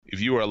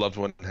you or a loved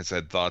one has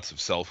had thoughts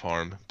of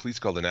self-harm, please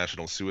call the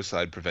National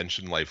Suicide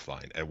Prevention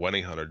Lifeline at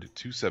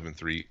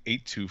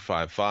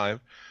 1-800-273-8255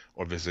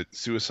 or visit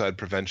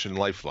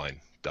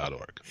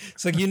suicidepreventionlifeline.org.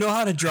 It's like, you know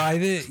how to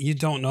drive it, you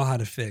don't know how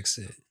to fix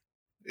it.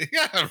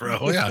 Yeah,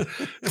 bro. Yeah,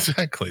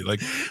 exactly. Like,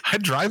 I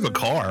drive a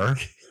car,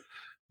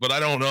 but I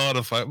don't know how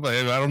to find.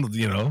 I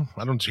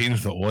don't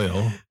change the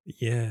oil.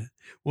 Yeah.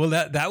 Well,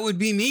 that would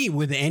be me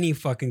with any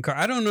fucking car.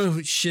 I don't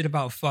know shit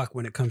about fuck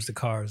when it comes to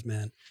cars,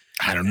 man.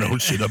 I don't know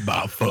shit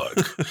about fuck.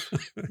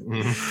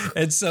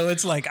 And so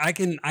it's like I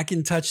can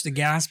touch the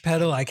gas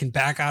pedal, I can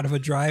back out of a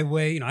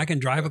driveway, I can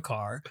drive a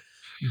car.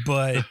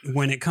 But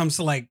when it comes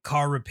to like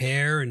car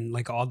repair and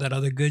like all that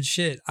other good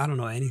shit, I don't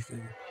know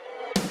anything.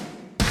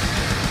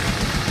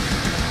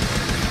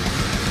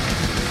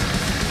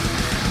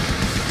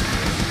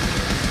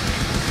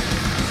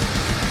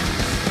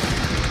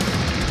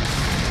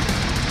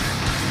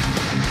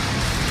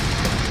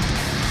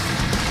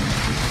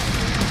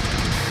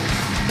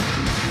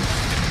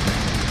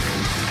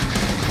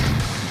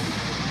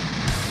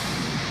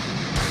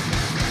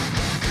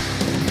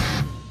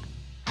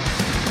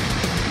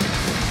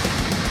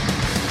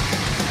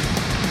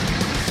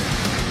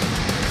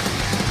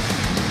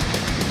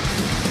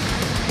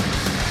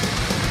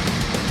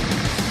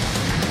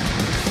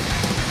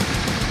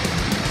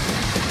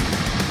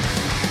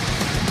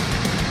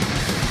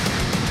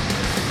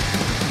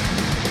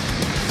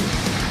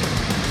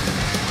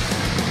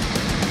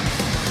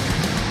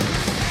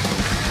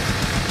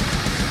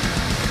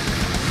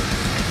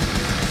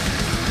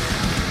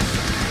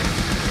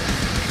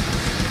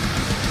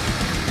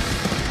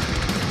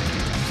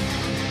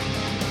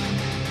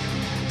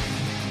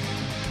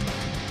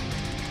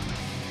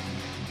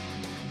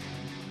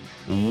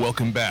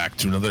 Welcome back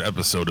to another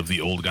episode of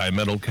the Old Guy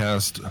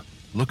Metalcast.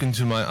 Look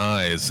into my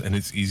eyes, and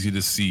it's easy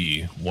to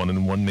see. 1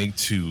 and 1 make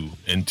 2,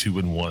 and 2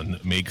 and 1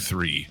 make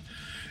 3.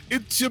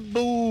 It's your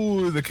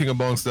boy, the King of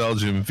Bonk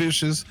Jim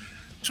Vicious,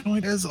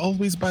 joined as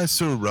always by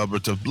Sir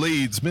Robert of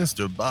Blades,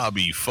 Mr.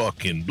 Bobby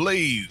fucking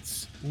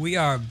Blades. We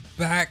are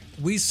back.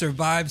 We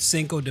survived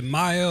Cinco de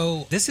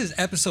Mayo. This is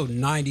episode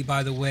 90,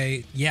 by the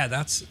way. Yeah,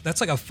 that's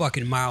like a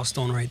fucking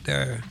milestone right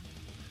there.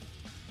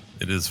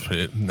 It is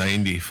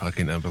 90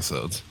 fucking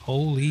episodes.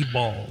 Holy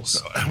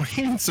balls. We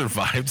even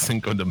survived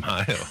Cinco de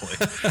Mayo.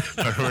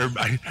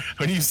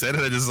 When you said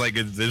it, I just like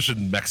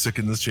envisioned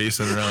Mexicans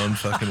chasing around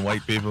fucking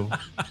white people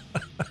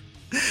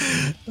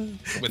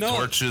with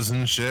torches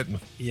and shit.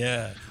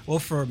 Yeah. Well,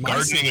 for my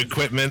gardening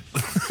equipment.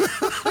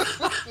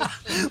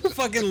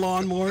 Fucking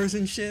lawnmowers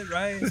and shit,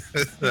 right?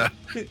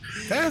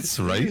 That's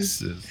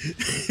racist.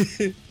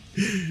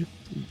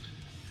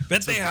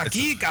 Vete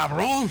aquí,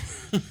 cabrón.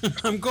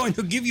 I'm going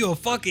to give you a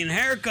fucking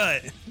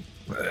haircut.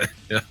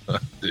 Yeah,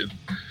 dude.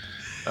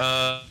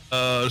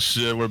 Oh,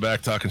 shit. We're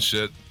back talking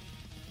shit.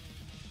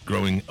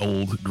 Growing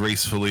old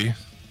gracefully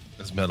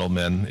as metal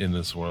men in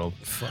this world.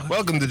 Fuck.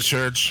 Welcome to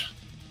church.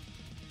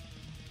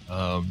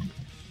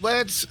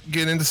 Let's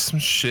get into some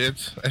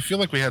shit. I feel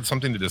like we had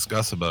something to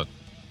discuss about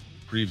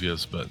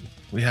previous, but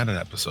we had an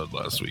episode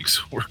last week,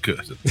 so we're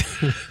good.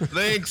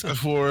 Thanks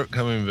for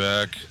coming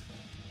back.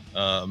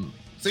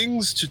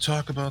 Things to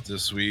talk about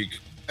this week.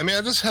 I mean,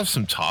 I just have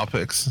some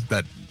topics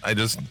that I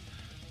just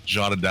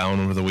jotted down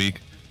over the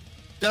week.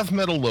 Death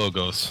metal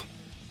logos.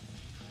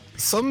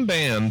 Some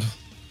band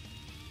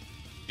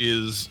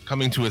is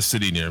coming to a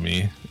city near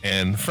me,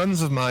 and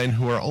friends of mine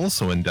who are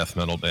also in death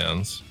metal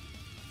bands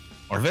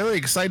are very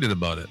excited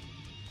about it.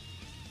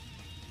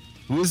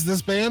 Who is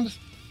this band?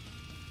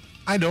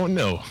 I don't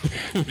know,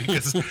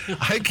 because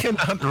I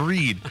cannot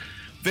read.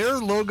 Their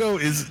logo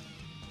is...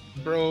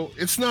 Bro,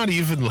 it's not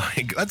even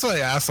like... That's what I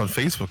asked on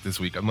Facebook this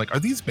week. I'm like, are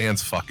these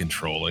bands fucking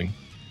trolling?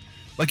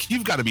 Like,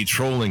 you've got to be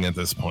trolling at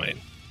this point.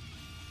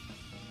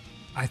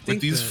 I think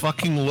with these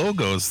fucking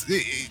logos.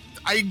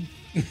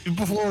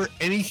 Before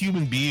any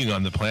human being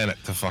on the planet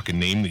to fucking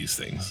name these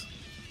things.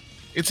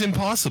 It's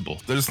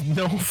impossible. There's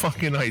no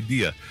fucking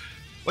idea.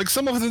 Like,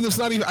 some of them, there's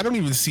not even... I don't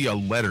even see a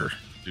letter,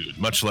 dude,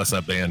 much less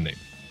a band name.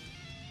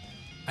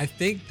 I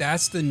think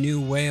that's the new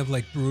way of,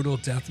 like, brutal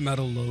death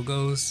metal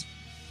logos.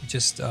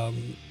 Just,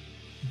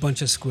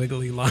 bunch of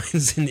squiggly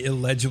lines and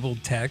illegible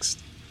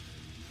text.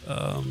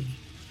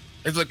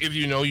 It's like, if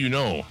you know, you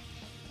know.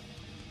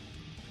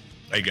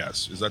 I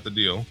guess. Is that the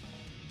deal?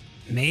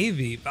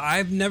 Maybe.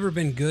 I've never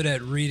been good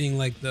at reading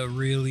like the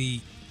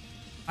really...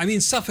 I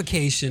mean,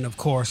 Suffocation, of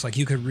course. Like,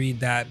 you could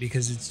read that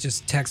because it's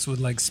just text with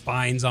like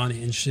spines on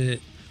it and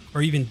shit.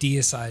 Or even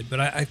Deicide. But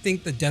I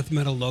think the death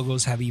metal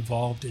logos have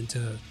evolved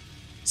into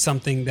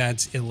something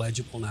that's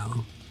illegible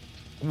now.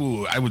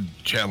 Ooh, I would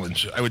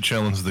challenge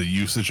the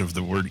usage of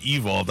the word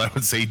evolved. I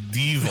would say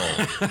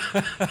devolved.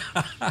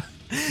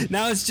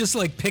 Now it's just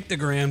like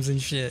pictograms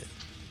and shit.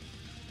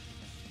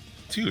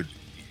 Dude,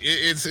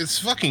 it's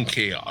fucking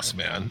chaos,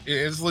 man.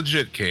 It's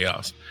legit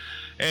chaos.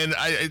 And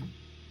I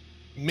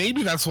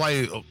maybe that's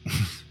why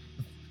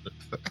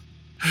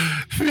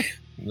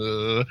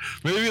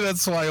maybe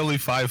that's why only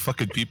 5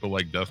 fucking people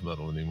like death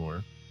metal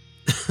anymore.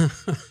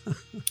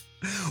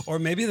 Or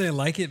maybe they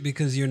like it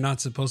because you're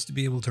not supposed to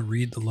be able to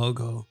read the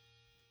logo.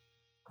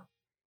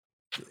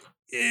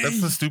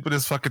 That's the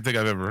stupidest fucking thing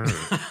I've ever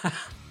heard.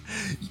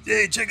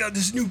 Hey, check out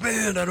this new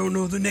band. I don't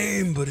know the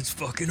name, but it's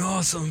fucking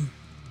awesome.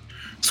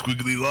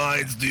 Squiggly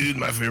lines, dude.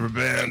 My favorite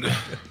band.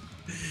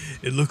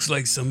 It looks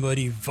like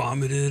somebody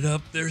vomited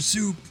up their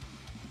soup.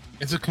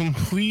 It's a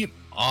complete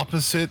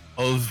opposite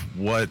of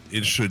what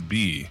it should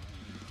be.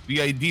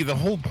 The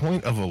whole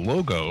point of a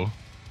logo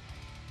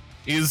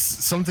is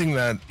something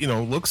that,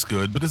 looks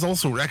good, but is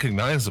also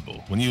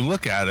recognizable. When you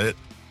look at it,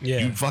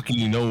 you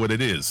fucking know what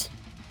it is.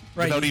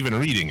 Right. Without even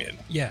reading it.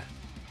 Yeah.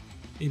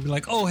 You'd be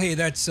like, oh, hey,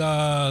 that's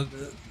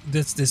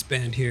this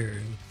band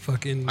here.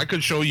 Fucking. I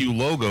could show you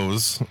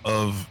logos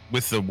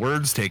with the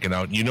words taken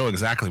out. You know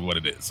exactly what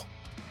it is,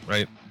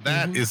 right?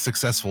 That is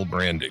successful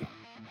branding.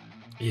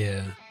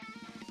 Yeah.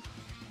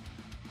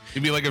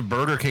 It'd be like if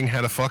Burger King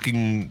had a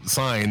fucking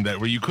sign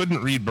where you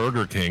couldn't read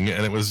Burger King,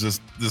 and it was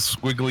just this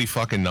squiggly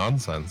fucking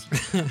nonsense.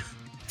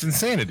 It's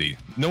insanity.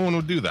 No one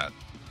would do that.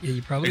 Yeah,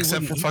 you probably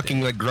except for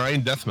fucking like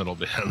grind death metal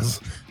bands.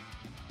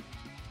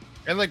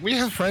 And like we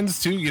have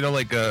friends too,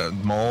 like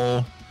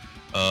Maul,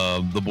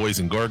 the boys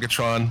in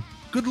Gorgatron.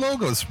 Good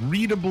logos,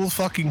 readable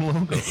fucking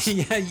logos.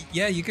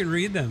 yeah, you can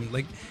read them.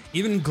 Like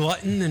even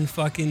Glutton and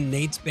fucking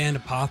Nate's band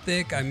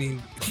Apothic. I mean,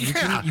 you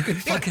can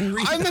fucking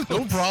read. I have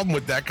no problem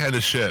with that kind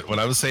of shit. When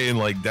I was saying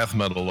like death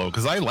metal logo,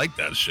 because I like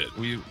that shit.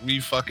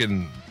 We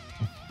fucking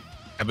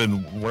have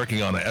been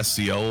working on a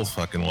SCL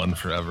fucking one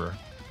forever.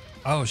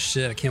 Oh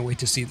shit! I can't wait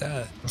to see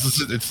that. This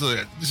is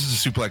a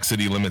Suplex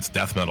City Limits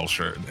death metal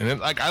shirt,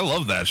 and I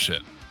love that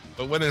shit.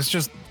 But when it's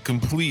just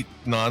complete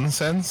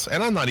nonsense,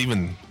 and I'm not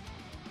even.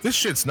 This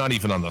shit's not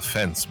even on the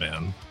fence,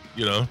 man.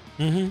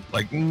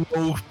 Like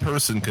no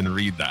person can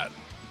read that.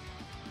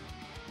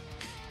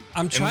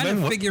 I'm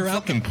trying to figure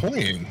out the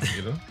point.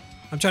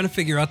 I'm trying to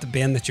figure out the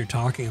band that you're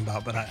talking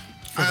about, but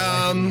for the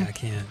life of me, I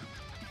can't.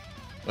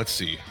 Let's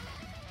see.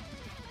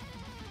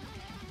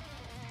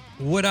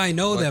 Would I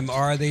know them, or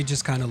are they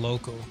just kind of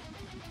local?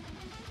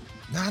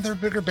 Nah, they're a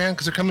bigger band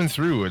because they're coming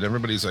through, and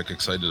everybody's like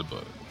excited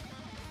about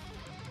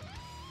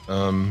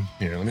it.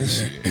 Here, let me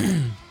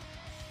see.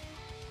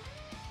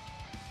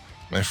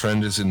 My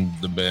friend is in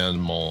the band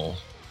Maul.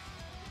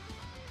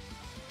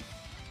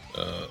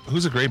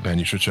 Who's a great band.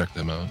 You should check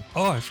them out.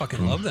 Oh, I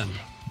fucking love them.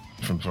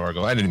 From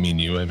Fargo. I didn't mean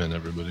you. I meant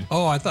everybody.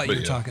 Oh, I thought you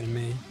were talking to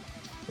me.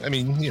 I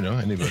mean,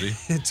 anybody.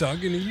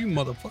 Talking to you,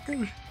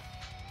 motherfucker.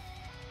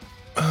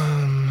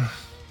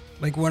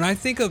 Like when I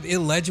think of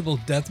illegible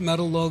death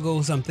metal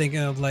logos, I'm thinking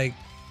of like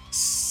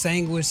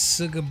Sanguis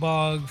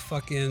Sugabog,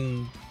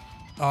 fucking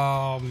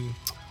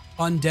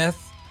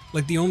Undeath.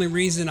 Like the only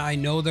reason I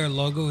know their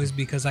logo is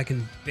because I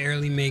can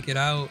barely make it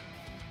out.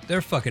 They're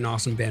a fucking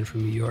awesome band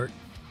from New York.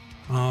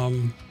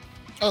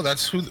 Oh,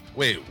 that's who.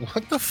 Wait,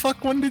 what the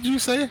fuck one did you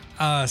say?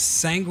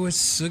 Sanguis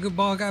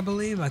Sugabog, I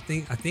believe. I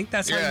think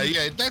that's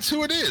yeah, that's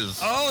who it is.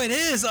 Oh, it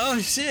is. Oh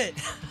shit.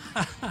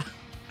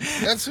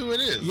 That's who it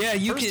is. Yeah,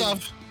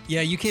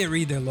 you can't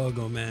read their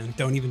logo, man.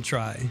 Don't even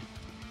try.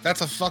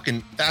 That's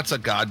a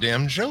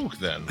goddamn joke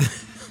then.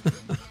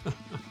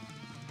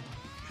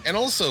 And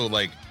also,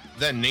 like,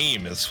 that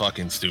name is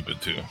fucking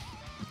stupid too.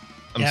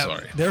 I'm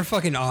sorry. They're a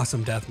fucking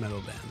awesome death metal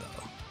band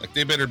though. Like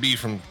they better be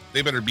from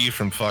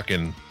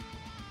fucking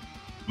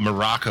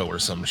Morocco or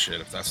some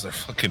shit if that's their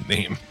fucking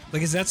name.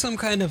 Like, is that some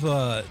kind of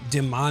a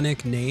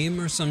demonic name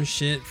or some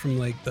shit from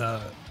like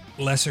the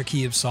Lesser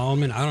Key of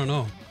Solomon? I don't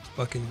know. It's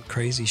fucking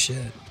crazy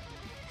shit.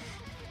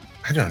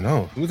 I don't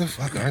know. Who the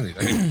fuck are they?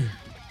 I mean,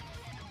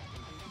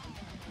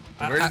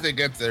 where did they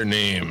get their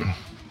name?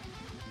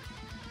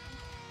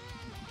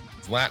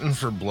 It's Latin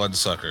for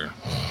bloodsucker.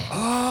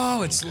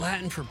 Oh, it's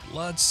Latin for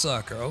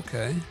bloodsucker.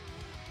 Okay.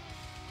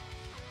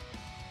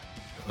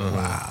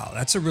 Wow,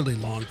 that's a really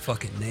long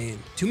fucking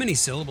name. Too many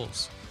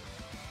syllables.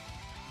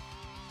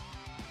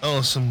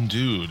 Oh, some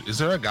dude. Is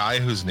there a guy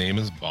whose name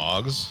is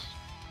Boggs?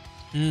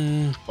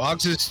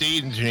 Boggs'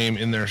 stage name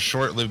in their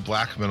short-lived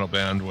black metal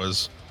band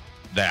was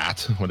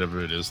that,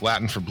 whatever it is,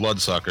 Latin for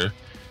bloodsucker.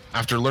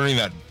 After learning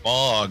that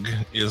bog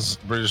is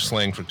British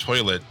slang for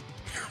toilet,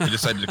 they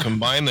decided to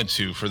combine the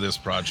two for this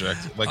project.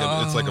 It's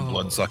like a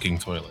blood-sucking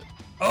toilet.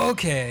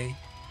 Okay.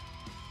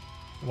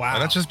 Wow. Why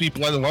not just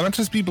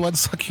be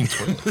blood-sucking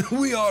toilet?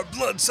 We are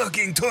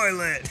blood-sucking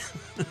toilet.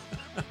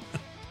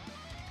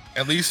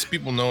 At least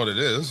people know what it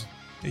is.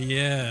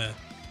 Yeah.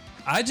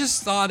 I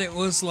just thought it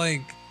was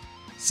like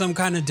some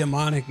kind of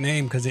demonic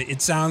name because it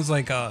sounds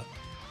like a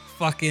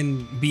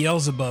fucking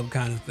Beelzebub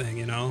kind of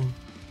thing,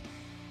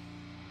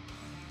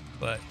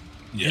 But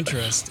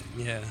interesting,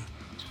 yeah.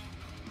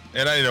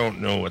 And I don't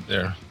know what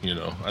they're,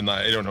 I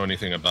don't know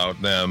anything about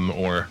them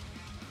or,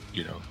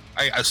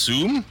 I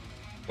assume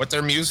what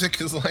their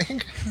music is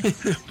like,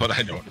 but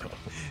I don't know.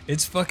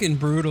 It's fucking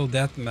brutal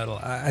death metal.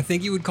 I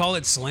think you would call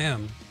it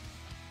slam.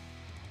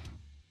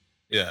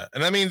 Yeah,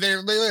 and I mean they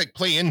like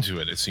play into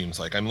it. It seems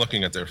like I'm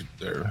looking at their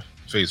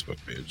Facebook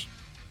page.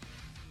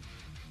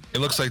 It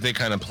looks like they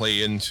kind of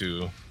play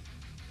into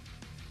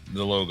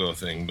the logo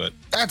thing, but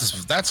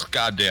that's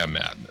goddamn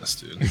madness,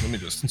 dude. Let me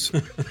just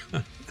say.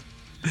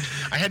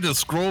 I had to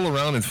scroll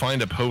around and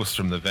find a post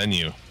from the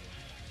venue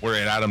where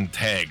it had them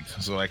tagged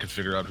so I could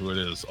figure out who it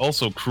is.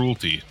 Also,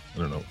 Cruelty. I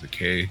don't know, the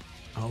K.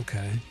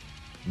 Okay.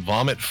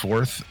 Vomit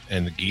Forth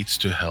and the Gates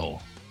to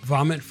Hell.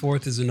 Vomit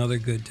Forth is another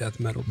good death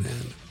metal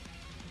band.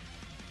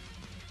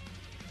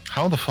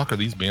 How the fuck are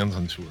these bands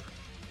on tour?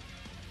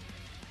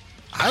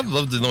 I'd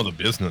love to know the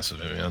business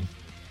of it, man.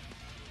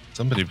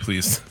 Somebody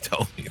please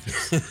tell me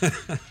this.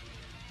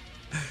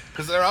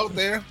 Because they're out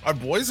there. Our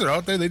boys are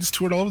out there. They just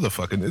toured all over the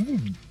fucking...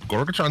 Isn't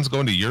Gorgatron's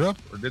going to Europe?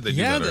 Or did they do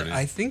that already?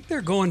 I think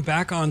they're going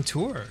back on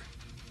tour.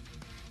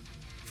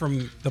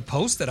 From the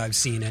post that I've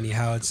seen,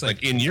 anyhow. It's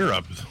like in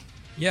Europe.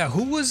 Yeah,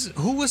 who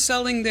was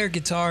selling their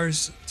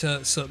guitars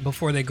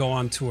before they go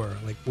on tour?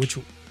 Like, which...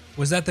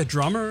 Was that the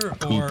drummer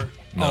or...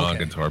 No,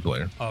 okay. Guitar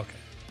player. Okay.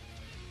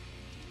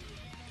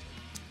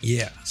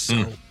 Yeah,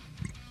 so...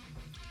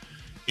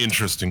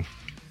 Interesting.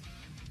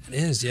 It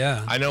is,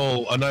 yeah. I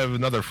know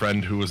another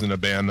friend who was in a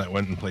band that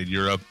went and played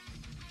Europe,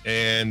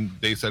 and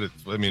they said it.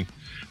 I mean,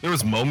 there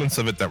was moments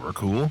of it that were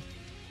cool,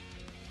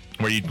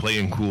 where you'd play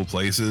in cool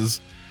places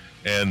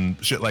and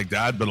shit like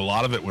that, but a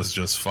lot of it was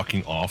just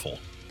fucking awful.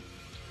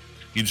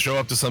 You'd show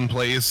up to some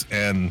place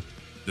and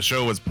the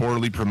show was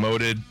poorly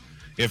promoted,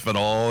 if at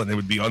all, and it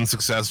would be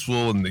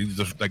unsuccessful, and they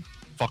just like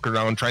fuck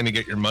around trying to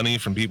get your money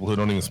from people who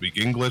don't even speak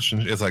English,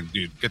 and it's like,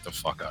 dude, get the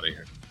fuck out of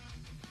here.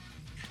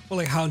 Well,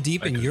 like, how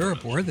deep in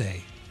Europe were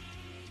they?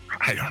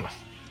 I don't know.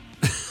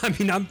 I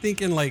mean, I'm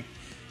thinking like,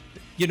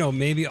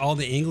 maybe all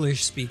the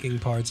English-speaking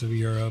parts of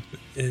Europe,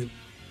 and,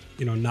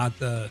 not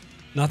the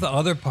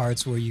other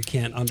parts where you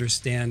can't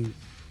understand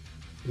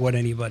what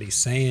anybody's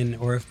saying,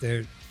 or if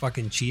they're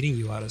fucking cheating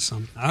you out of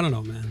something. I don't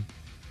know, man.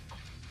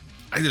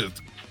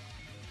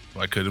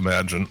 I could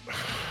imagine,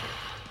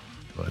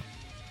 but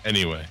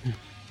anyway,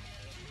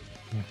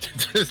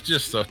 it's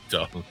just so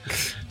dumb.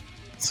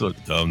 So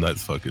dumb, that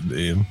fucking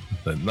name.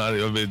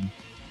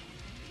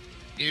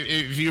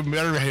 If you're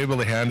better able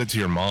to hand it to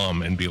your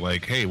mom and be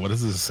like, hey, what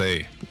does this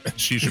say?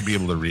 She should be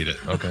able to read it,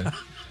 okay?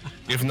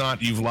 If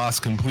not, you've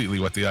lost completely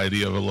what the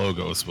idea of a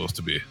logo is supposed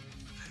to be.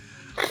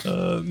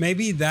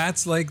 Maybe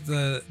that's like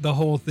the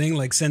whole thing.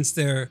 Like, since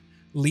they're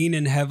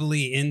leaning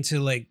heavily into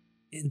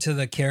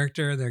the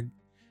character,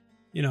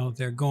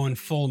 they're going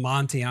full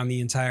Monty on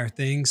the entire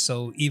thing.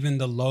 So even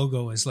the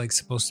logo is like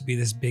supposed to be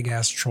this big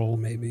ass troll,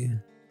 maybe.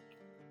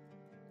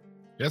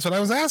 That's what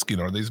I was asking.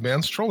 Are these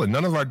bands trolling?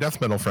 None of our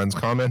death metal friends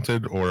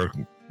commented or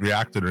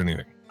reacted or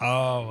anything.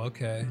 Oh,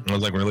 okay. I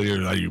was like, really?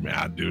 Are you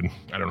mad, dude?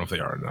 I don't know if they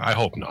are. I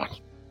hope not.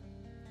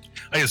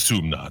 I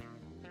assume not.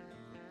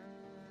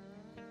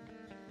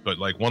 But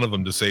like, one of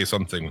them to say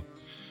something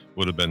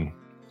would have been,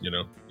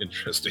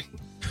 interesting.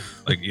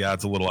 Like, yeah,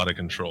 it's a little out of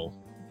control.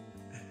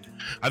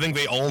 I think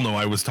they all know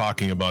I was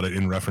talking about it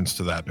in reference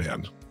to that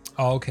band.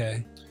 Oh,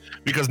 okay.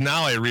 Because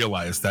now I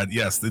realize that,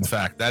 yes, in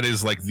fact, that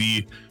is like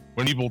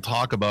when people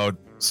talk about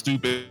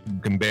stupid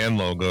band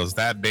logos,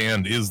 that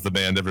band is the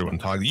band everyone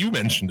talks. You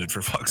mentioned it,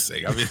 for fuck's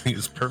sake. I mean,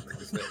 it's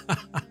perfect.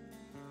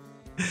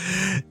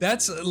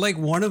 That's like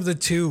one of the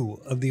two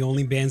of the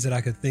only bands that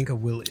I could think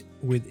of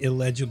with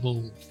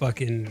illegible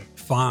fucking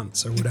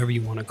fonts or whatever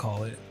you want to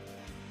call it.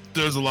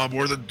 There's a lot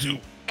more than two.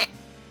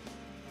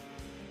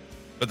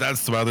 But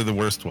that's probably the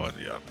worst one,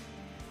 yeah.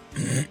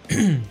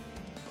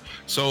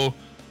 So,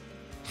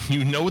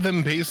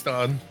 them based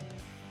on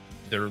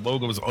their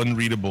logo is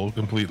unreadable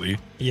completely.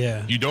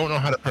 Yeah. You don't know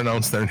how to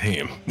pronounce their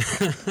name.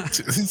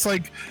 It's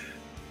like,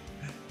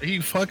 are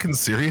you fucking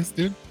serious,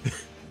 dude?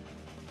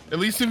 At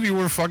least if you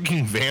were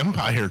fucking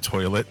Vampire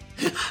Toilet.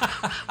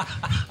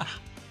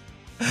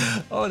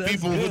 Oh, that's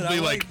people good. would be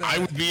like, I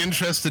would be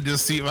interested to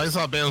see if I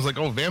saw bands like,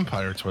 oh,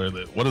 Vampire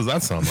Toilet. What does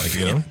that sound like?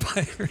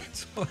 Vampire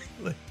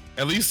Toilet.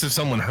 At least if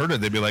someone heard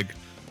it, they'd be like,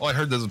 oh, I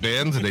heard this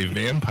band today,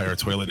 Vampire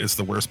Toilet. It's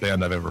the worst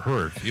band I've ever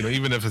heard.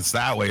 Even if it's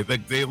that way,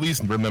 they at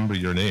least remember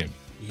your name.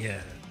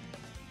 Yeah.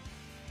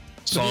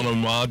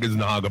 Sonomog is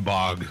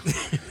Nagabog.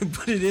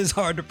 But it is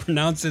hard to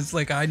pronounce. It's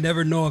like, I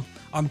never know if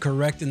I'm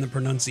correct in the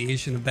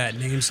pronunciation of that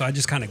name, so I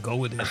just kind of go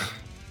with it.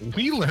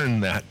 We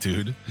learned that,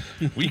 dude.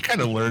 We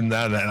kind of learned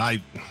that, and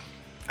I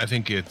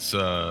think it's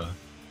a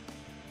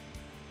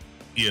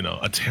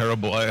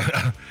terrible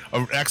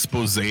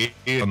expose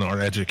on our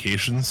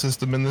education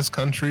system in this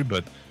country.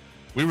 But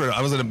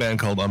I was in a band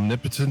called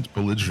Omnipotent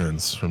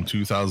Belligerence from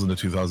 2000 to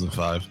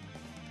 2005.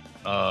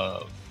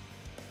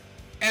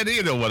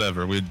 And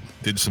whatever, we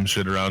did some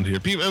shit around here.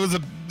 It was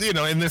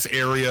in this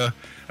area,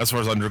 as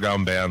far as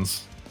underground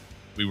bands,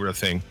 we were a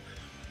thing.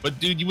 But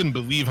dude, you wouldn't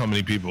believe how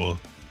many people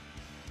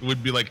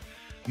would be like,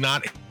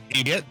 not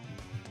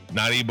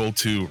able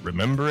to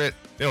remember it.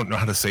 They don't know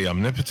how to say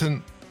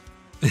omnipotent.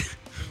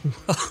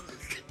 Well,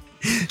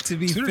 to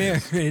be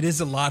fair, it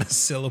is a lot of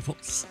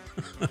syllables.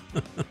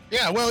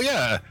 Yeah, well,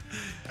 yeah.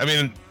 I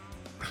mean,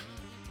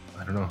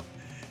 I don't know.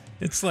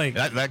 It's like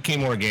that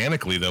came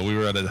organically though. We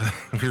were at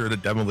a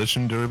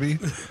demolition derby,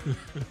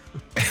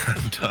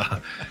 and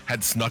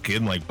had snuck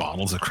in like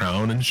bottles of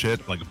Crown and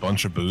shit, like a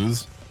bunch of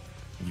booze,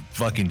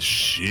 fucking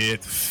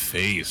shit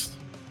faced,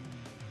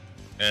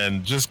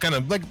 and just kind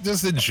of like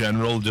just in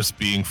general, just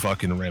being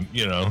fucking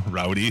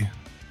rowdy.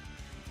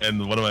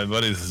 And one of my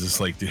buddies is just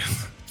like, dude,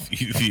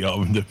 the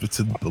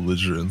omnipotent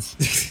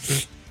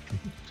belligerents.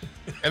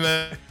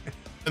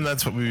 And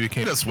that's what we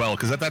became as well,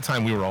 because at that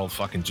time we were all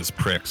fucking just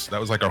pricks. That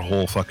was like our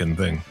whole fucking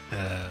thing.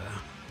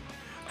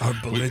 Our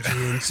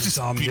belligerence is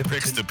Just be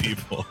pricks omnipotent. to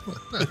people.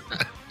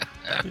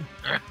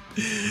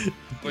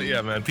 But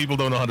yeah, man, people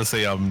don't know how to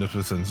say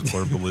omnipotence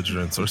or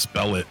belligerence or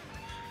spell it.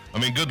 I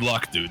mean, good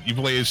luck, dude. You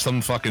play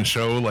some fucking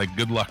show, like,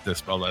 good luck to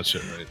spell that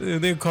shit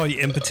right. They'll call you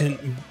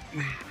impotent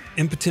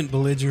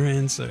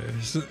belligerence, or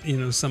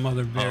some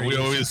other variation. We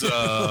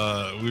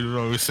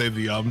always say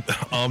the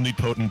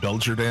omnipotent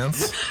Belger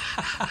dance.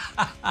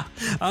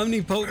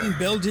 Omnipotent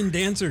Belgian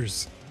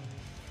dancers.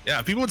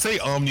 Yeah, people would say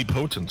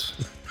omnipotent.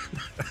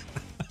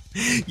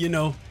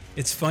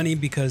 It's funny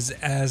because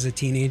as a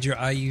teenager,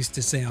 I used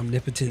to say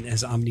omnipotent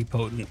as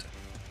omnipotent.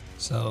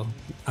 So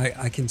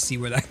I can see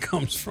where that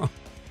comes from.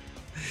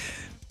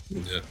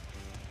 Yeah.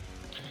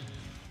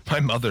 My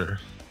mother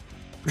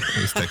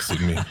is texting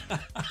me.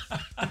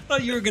 I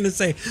thought you were going to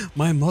say,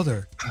 my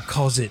mother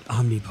calls it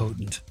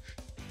omnipotent.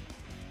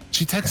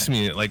 She texts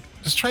me, like,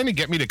 just trying to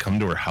get me to come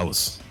to her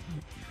house.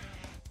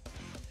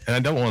 And I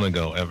don't want to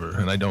go ever,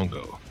 and I don't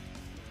go.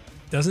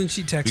 Doesn't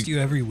she text you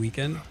every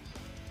weekend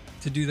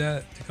to do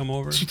that, to come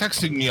over? She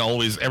texting me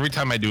always, every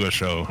time I do a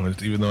show,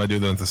 even though I do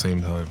them at the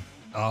same time.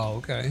 Oh,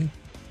 okay.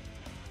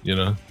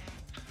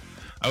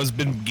 I was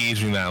been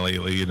gauging that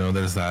lately,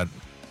 there's that.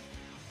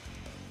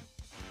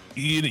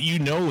 You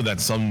know that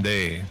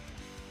someday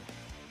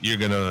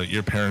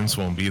your parents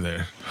won't be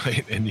there,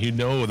 right? And you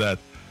know that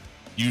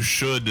you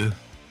should,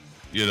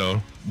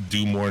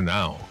 do more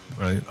now,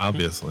 right?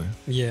 Obviously.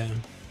 Yeah.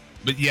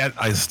 But yet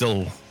I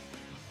still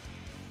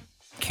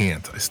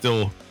can't. I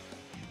still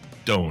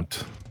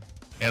don't.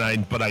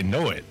 But I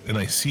know it and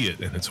I see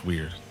it and it's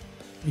weird.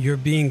 You're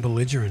being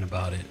belligerent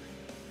about it.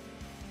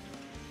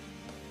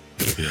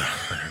 Yeah,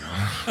 I don't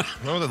know.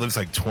 My mother lives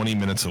like 20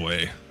 minutes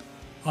away.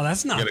 Oh,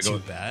 that's not gotta too go.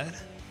 bad.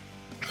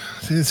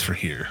 It is for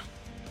here.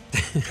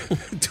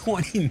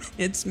 20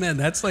 minutes, man.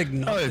 That's like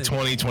Probably nothing.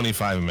 20,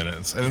 25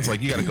 minutes. And it's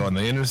like, you got to go on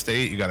the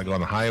interstate. You got to go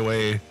on the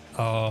highway.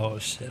 Oh,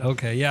 shit.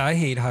 Okay. Yeah, I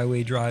hate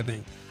highway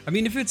driving. I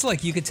mean, if it's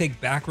like you could take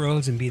back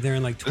roads and be there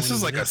in like 20 This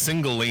is like a minutes.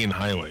 single lane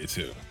highway,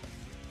 too.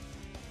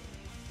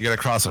 You got to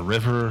cross a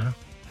river.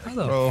 How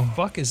the Bro.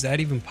 fuck is that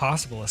even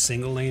possible? A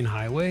single lane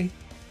highway?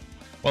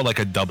 Well, like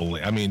a double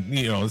lane. I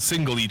mean,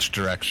 single each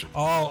direction.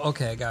 Oh,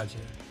 okay. I got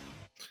you.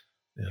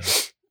 Yeah.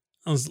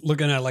 I was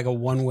looking at like a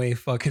one-way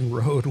fucking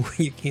road where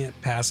you can't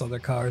pass other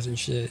cars and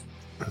shit.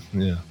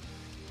 Yeah.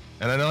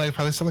 And I know I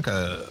probably sound like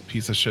a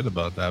piece of shit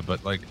about that,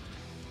 but like,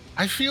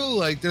 I feel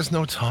like there's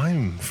no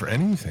time for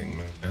anything,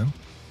 man.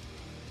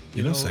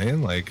 You know what I'm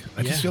saying? Like,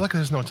 I just yeah. feel like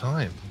there's no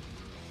time.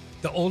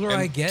 The older And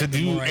I get, to the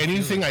do more I feel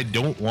anything it. I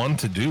don't want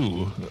to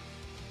do,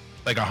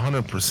 like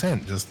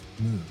 100%, just.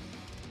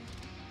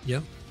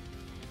 Yep.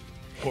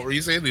 What were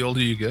you saying? The older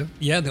you get?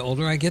 Yeah, the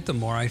older I get, the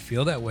more I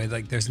feel that way.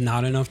 Like there's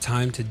not enough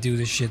time to do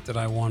the shit that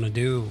I want to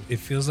do. It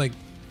feels like,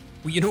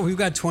 we've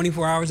got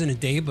 24 hours in a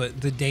day, but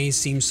the days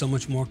seem so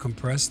much more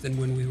compressed than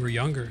when we were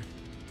younger.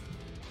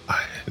 I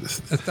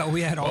thought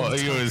we had all the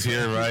you time. always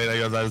hear, right? I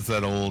guess that's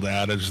that old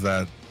adage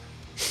that,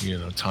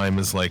 time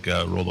is like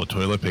a roll of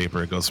toilet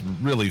paper. It goes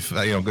really,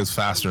 goes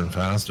faster and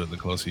faster the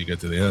closer you get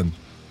to the end.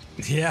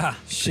 Yeah,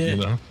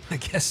 shit. I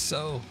guess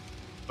so.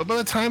 But by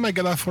the time I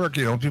get off work,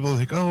 people are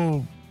like,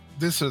 oh,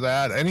 this or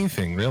that,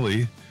 anything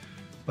really.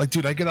 Like,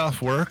 dude, I get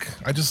off work.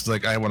 I just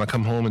I want to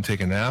come home and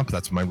take a nap.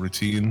 That's my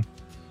routine.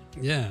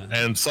 Yeah.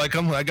 And so I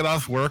get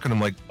off work and I'm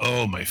like,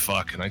 oh my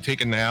fuck. And I take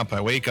a nap.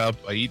 I wake up.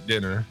 I eat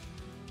dinner.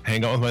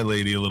 Hang out with my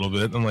lady a little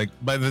bit. I'm like,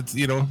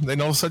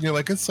 then all of a sudden you're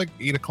like, it's like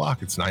 8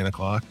 o'clock. It's 9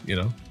 o'clock,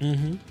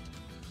 Mm-hmm.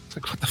 It's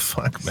like, what the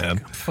fuck, man?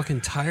 I'm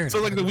fucking tired.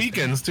 So like the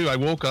weekends too, I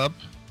woke up,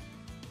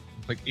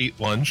 ate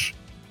lunch,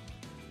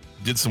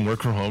 did some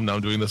work from home. Now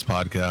I'm doing this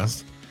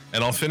podcast.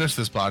 And I'll finish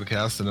this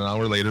podcast, and an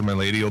hour later, my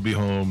lady will be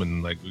home,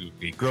 and we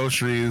eat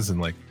groceries, and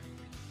like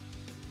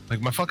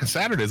my fucking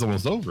Saturday's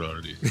almost over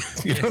already.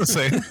 You know what I'm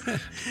saying?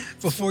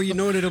 Before you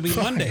know it, it'll be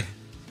Monday.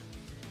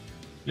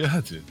 Yeah,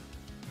 dude.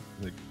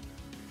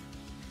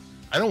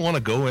 I don't want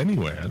to go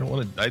anywhere.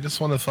 I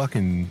just want to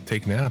fucking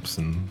take naps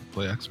and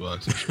play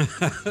Xbox.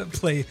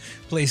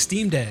 play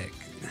Steam Deck.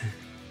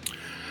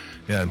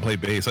 Yeah, and play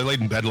bass. I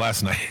laid in bed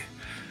last night.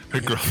 Her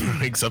girlfriend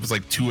wakes up. It's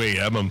like 2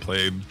 a.m. I'm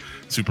playing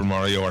Super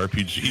Mario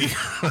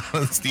RPG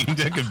on Steam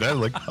Deck in bed.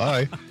 Like,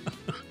 hi.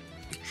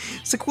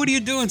 It's like, what are you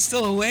doing?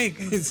 Still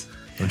awake?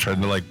 I'm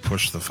trying to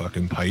push the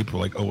fucking pipe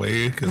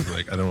away because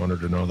I don't want her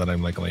to know that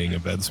I'm laying in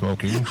bed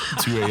smoking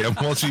 2 a.m.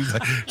 Well, she's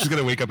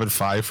gonna wake up at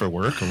 5 for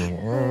work. I'm like,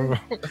 oh.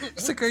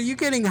 It's like, are you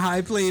getting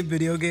high playing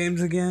video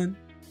games again?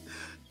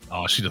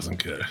 Oh, she doesn't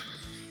care.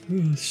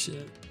 Oh,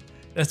 shit.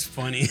 That's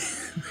funny.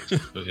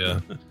 But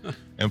yeah,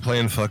 and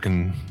playing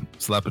fucking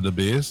Slap of the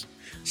Bass.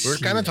 We were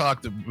kind of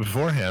talked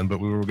beforehand, but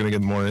we were gonna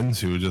get more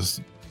into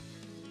just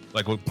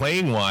with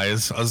playing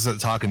wise. I was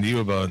talking to you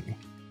about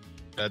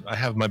that. I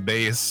have my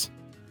bass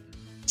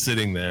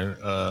sitting there.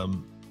 I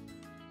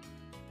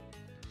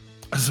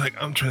was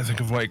I'm trying to think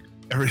of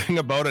everything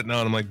about it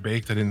now, and I'm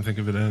baked. I didn't think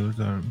of it at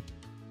the time.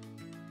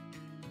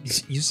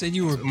 You said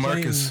you were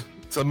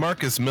It's a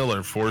Marcus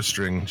Miller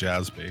 4-string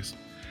jazz bass.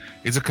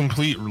 It's a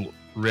complete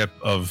rip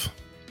of,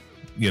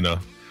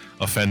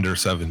 a Fender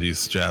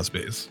 70s jazz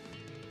bass,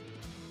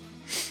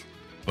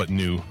 but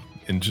new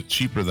and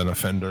cheaper than a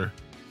Fender.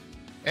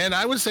 And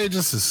I would say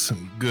just as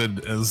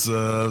good as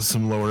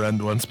some lower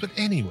end ones. But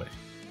anyway,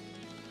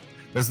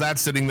 there's that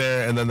sitting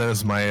there, and then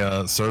there's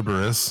my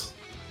Cerberus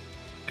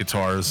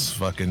guitars,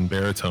 fucking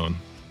baritone.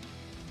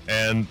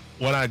 And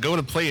when I go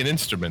to play an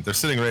instrument, they're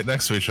sitting right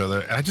next to each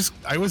other. And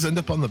I always end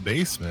up on the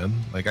bass, man.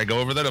 Like I go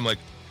over there, I'm like,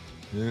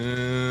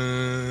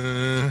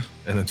 and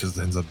it just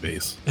ends up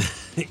bass.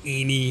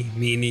 Eeny,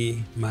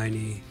 meeny,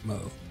 miny,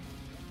 mo.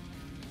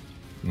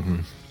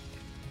 Mm-hmm.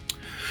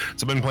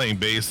 So I've been playing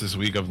bass this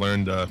week. I've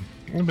learned, I've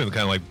been kind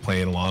of like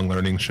playing along,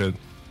 learning shit.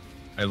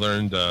 I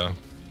learned, I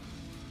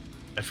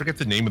forget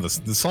the name of this.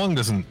 The song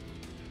isn't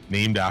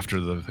named after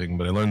the thing,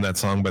 but I learned that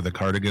song by the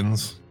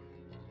Cardigans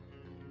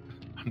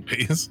on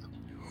bass.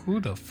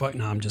 Who the fuck?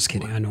 No, I'm just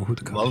kidding. I know who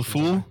the Love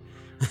Fool?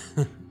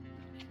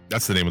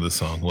 That's the name of the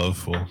song, Love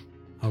Fool.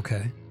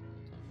 Okay.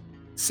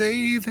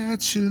 Say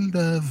that you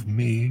love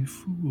me,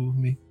 fool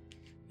me.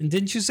 And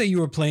didn't you say you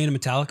were playing a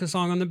Metallica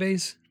song on the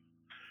bass?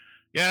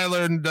 Yeah, I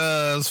learned,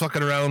 I was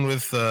fucking around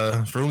with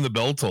For Whom the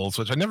Bell Tolls,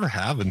 which I never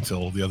have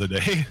until the other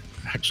day.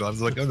 Actually, I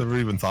was like, I never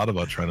even thought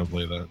about trying to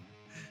play that.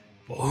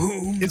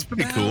 It's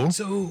pretty cool.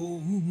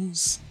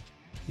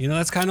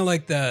 That's kind of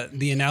like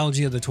the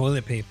analogy of the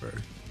toilet paper.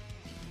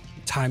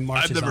 Time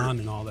marches on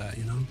and all that,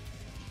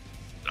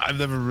 I've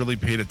never really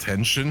paid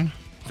attention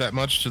that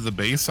much to the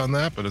bass on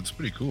that, but it's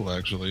pretty cool,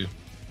 actually.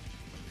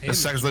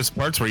 There's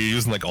parts where you're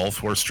using like all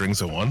 4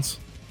 strings at once.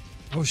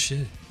 Oh,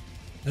 shit.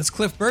 That's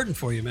Cliff Burton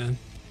for you, man.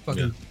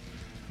 Fucking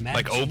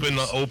like open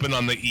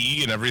on the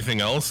E, and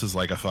everything else is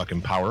like a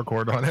fucking power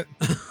chord on it.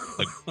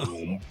 Like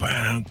boom,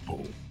 bam,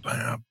 boom,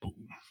 bam, boom.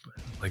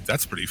 Like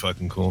that's pretty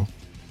fucking cool.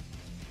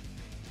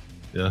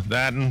 Yeah,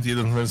 that and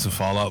there's the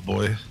Fall Out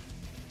Boy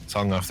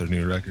song off their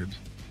new record.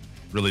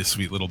 Really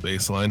sweet little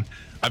bass line.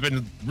 I've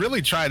been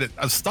really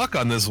I'm stuck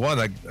on this one.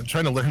 I'm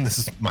trying to learn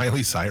this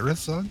Miley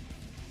Cyrus song.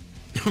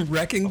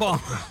 Wrecking Ball.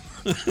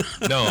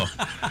 No,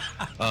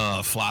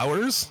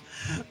 Flowers.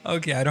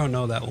 Okay, I don't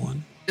know that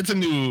one. I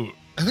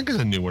think it's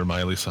a newer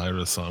Miley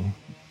Cyrus song,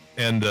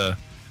 and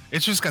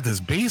it's just got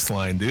this bass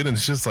line, dude, and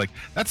it's just like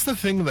that's the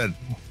thing that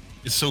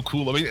is so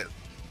cool. I mean,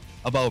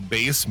 about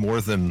bass more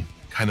than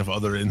kind of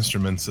other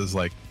instruments is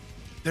like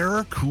there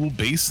are cool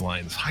bass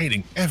lines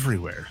hiding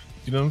everywhere.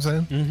 You know what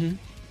I'm saying? Mm-hmm.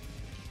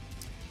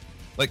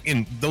 Like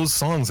in those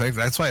songs,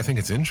 that's why I think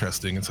it's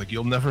interesting. It's like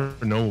you never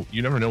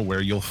know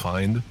where you'll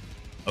find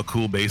a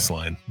cool bass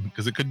line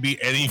because it could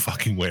be any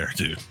fucking where,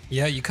 dude.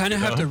 Yeah, you kind of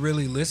have to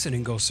really listen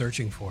and go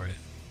searching for it.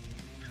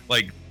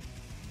 Like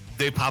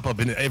they pop up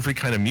in every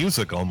kind of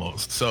music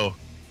almost. So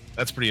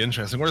that's pretty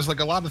interesting. Whereas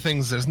like a lot of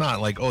things, there's not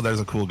like, oh, there's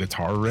a cool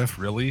guitar riff,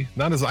 really.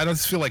 I don't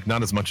feel like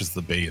not as much as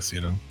the bass,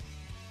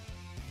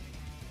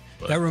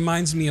 But. That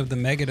reminds me of the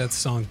Megadeth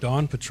song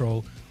Dawn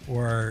Patrol,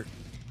 where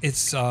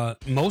it's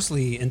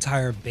mostly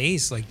entire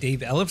bass. Like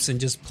Dave Ellefson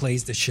just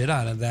plays the shit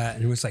out of that,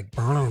 and it was like,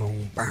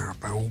 and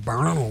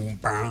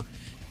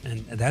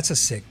that's a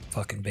sick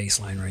fucking bass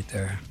line right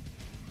there.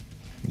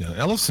 Yeah,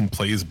 Ellefson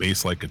plays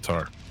bass like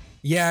guitar.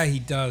 Yeah, he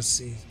does.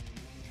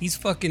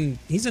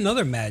 He's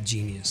another mad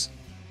genius.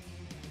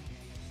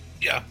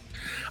 Yeah.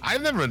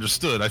 I've never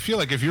understood. I feel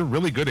like if you're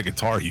really good at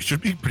guitar, you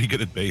should be pretty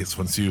good at bass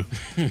once you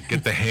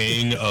get the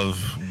hang of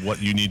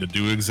what you need to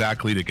do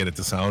exactly to get it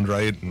to sound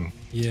right. And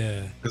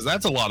yeah. Because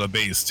that's a lot of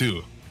bass,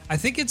 too. I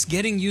think it's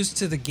getting used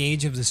to the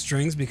gauge of the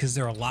strings because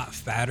they're a lot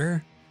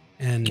fatter.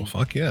 And well,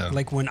 fuck yeah.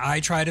 Like when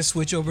I try to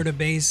switch over to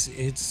bass,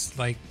 it's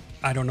like,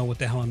 I don't know what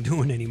the hell I'm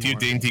doing anymore. Do you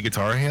dainty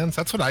guitar hands?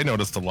 That's what I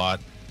noticed a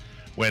lot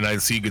when I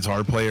see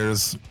guitar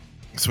players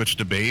switch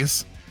to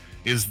bass.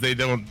 Is they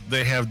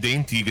have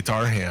dainty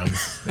guitar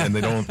hands and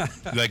they don't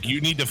like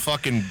you need to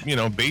fucking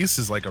bass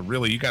is like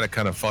you gotta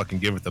kind of fucking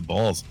give it the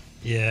balls.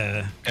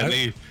 Yeah.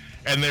 And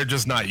they're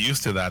just not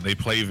used to that. They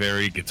play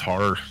very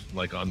guitar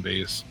like on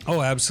bass.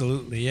 Oh,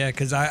 absolutely. Yeah,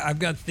 because I've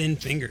got thin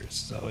fingers,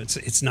 so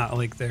it's not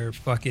like they're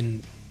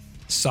fucking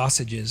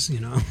sausages,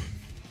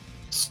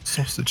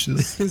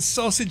 Sausages.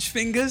 Sausage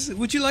fingers.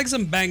 Would you like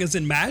some bangers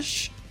and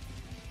mash?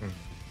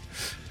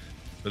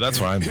 But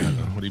that's where I'm at.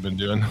 What have you been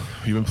doing?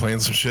 You been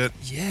playing some shit?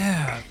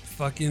 Yeah,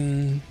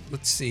 fucking.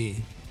 Let's see.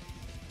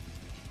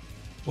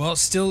 Well,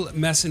 still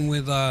messing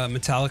with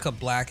Metallica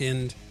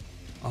Blackened,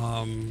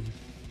 and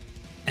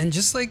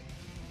just like,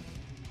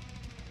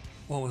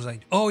 what was I?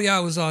 Oh yeah, I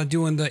was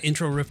doing the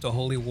intro riff to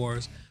Holy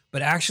Wars.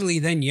 But actually,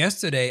 then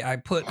yesterday I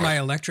put my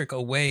electric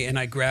away and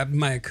I grabbed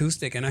my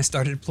acoustic and I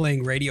started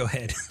playing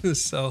Radiohead.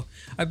 So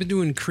I've been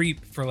doing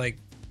Creep for like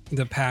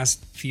the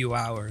past few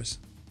hours.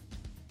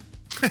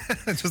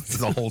 Just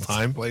the whole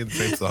time playing the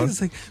same song.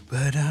 It's like,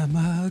 but I'm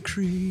a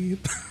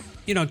creep.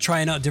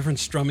 Trying out different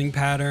strumming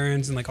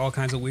patterns and like all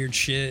kinds of weird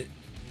shit.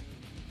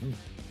 It's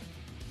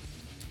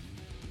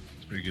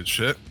pretty good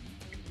shit.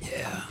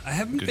 Yeah, I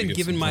haven't been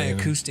giving my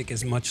acoustic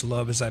as much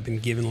love as I've been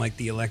giving like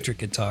the electric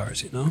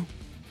guitars,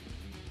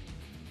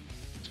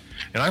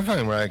 And I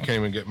find where I can't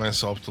even get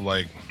myself to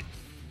like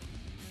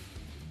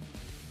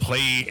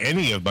play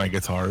any of my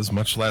guitars,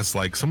 much less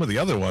like some of the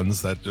other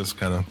ones that just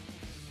kind of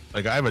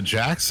like I have a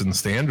Jackson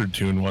standard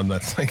tune one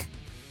that's like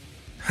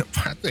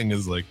that thing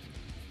is like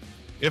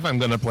if I'm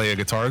gonna play a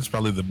guitar, it's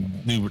probably the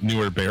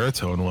newer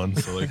baritone one.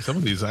 So like some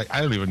of these, I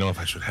don't even know if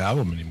I should have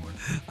them anymore.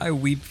 I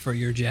weep for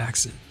your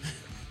Jackson.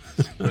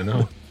 I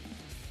know.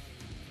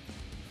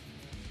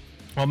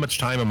 How much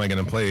time am I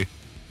gonna play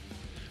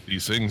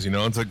these things? You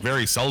know, it's like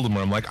very seldom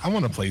where I'm like, I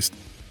want to play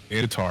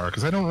guitar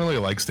because I don't really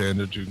like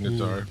standard tune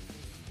guitar.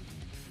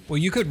 Well,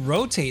 you could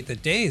rotate the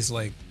days.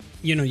 Like,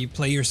 you know, you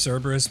play your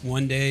Cerberus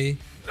one day,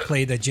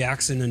 play the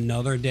Jackson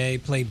another day,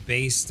 play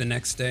bass the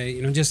next day.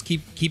 You know, just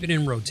keep it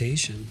in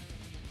rotation.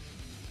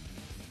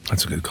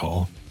 That's a good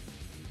call.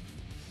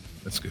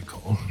 That's a good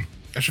call.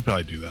 I should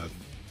probably do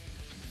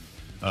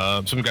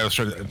that. Some guy was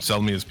trying to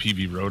sell me his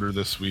PV rotor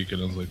this week,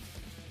 and I was like,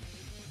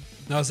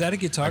 now, is that a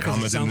guitar?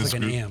 Because it sounds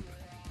like an amp.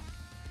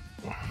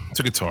 It's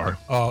a guitar.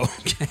 Oh,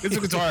 okay. It's a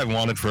guitar I've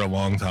wanted for a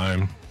long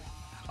time.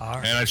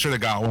 Right. And I should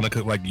have got one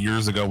like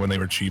years ago when they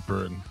were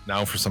cheaper, and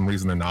now for some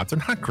reason they're not. They're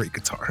not great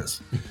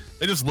guitars.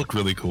 They just look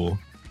really cool.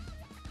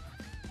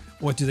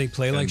 What, do they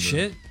play like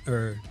shit?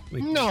 Or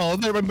like... No,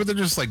 but they're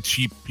just like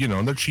cheap, you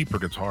know, they're cheaper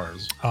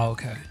guitars. Oh,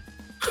 okay.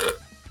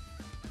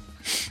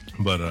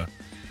 But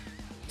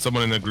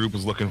someone in the group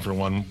was looking for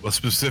one, a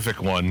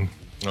specific one.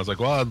 I was like,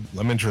 well,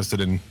 I'm interested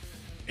in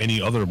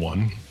any other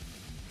one.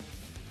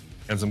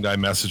 And some guy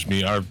messaged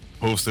me. I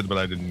posted, but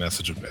I didn't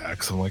message him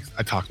back. So I'm like,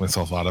 I talked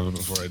myself out of it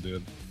before I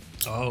did.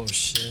 Oh,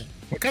 shit.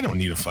 Like, I don't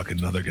need a fucking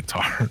another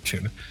guitar.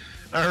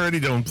 I already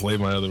don't play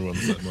my other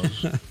ones that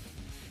much.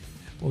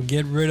 Well,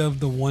 get rid of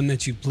the one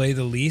that you play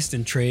the least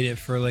and trade it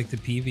for like the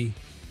PV.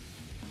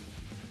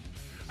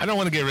 I don't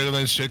want to get rid of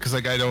that shit because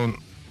like I don't,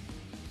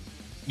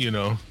 you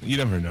know, you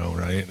never know,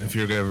 right?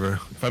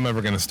 If I'm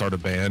ever gonna start a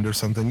band or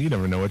something, you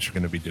never know what you're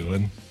gonna be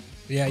doing.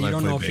 Yeah, you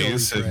don't know if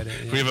you'll regret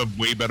it. If we have a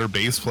way better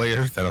bass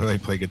player, then I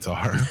play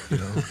guitar. You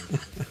know?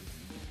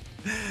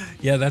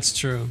 Yeah, that's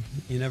true.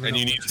 You never. And know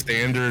you need a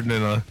standard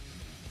and a,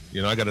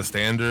 you know, I got a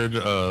standard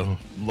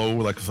low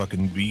like a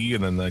fucking B,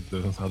 and then like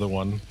the other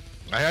one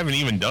I haven't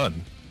even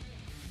done.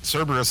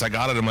 Cerberus, I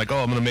got it. I'm like, oh,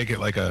 I'm gonna make it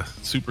like a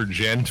super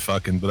gent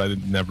fucking, but I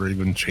never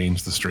even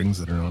changed the strings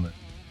that are on it.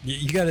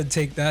 You got to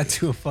take that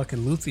to a fucking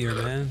luthier,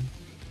 man.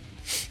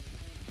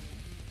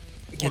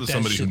 Or to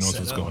somebody who knows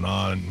what's going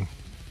on.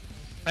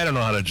 I don't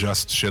know how to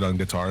adjust shit on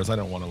guitars. I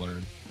don't want to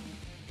learn.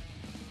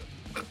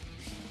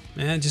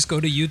 Man, just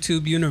go to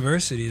YouTube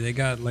University. They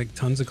got like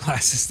tons of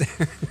classes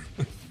there.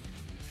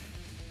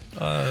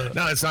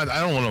 No, it's not.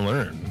 I don't want to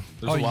learn.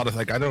 There's a lot of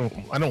like I don't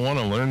want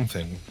to learn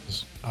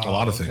things. A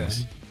lot of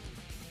things.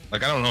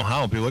 Like I don't know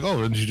how. People are like,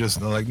 oh, didn't you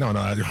just? Like, no,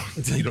 I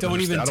don't. You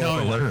don't even tell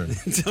me. Learn.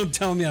 Don't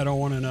tell me. I don't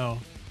want to know.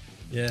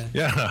 Yeah.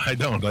 Yeah, I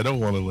don't. I don't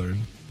want to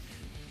learn.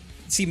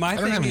 See, my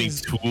thing I don't have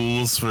is any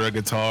tools for a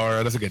guitar.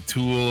 I have to get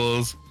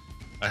tools.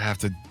 I have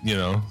to, you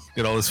know,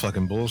 get all this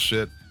fucking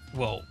bullshit.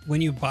 Well,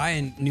 when you buy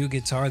a new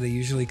guitar, they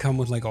usually come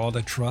with like all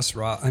the truss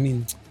rod. I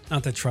mean,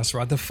 not the truss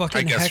rod, the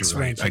fucking hex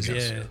wrenches. Yeah.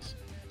 Yes.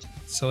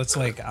 So it's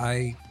like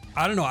I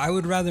don't know. I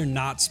would rather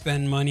not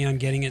spend money on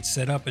getting it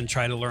set up and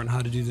try to learn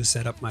how to do the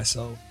setup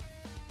myself.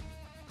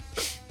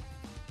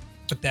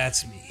 But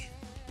that's me.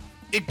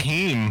 It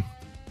came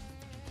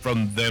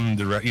from them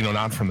direct, you know,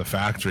 not from the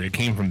factory. It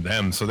came from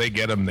them, so they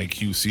get them, they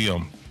QC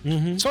them.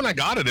 Mm-hmm. So when I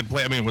got it,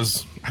 I mean, it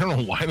was, I don't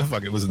know why the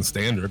fuck it was in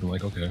standard. I'm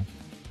like, okay.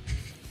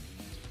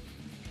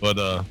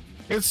 But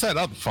it's set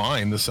up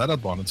fine. The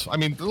setup on it's, I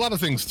mean, a lot of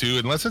things too,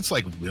 unless it's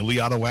like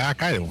really out of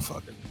whack, I don't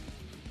fucking,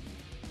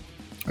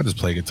 I just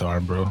play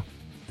guitar, bro.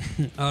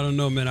 I don't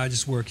know, man. I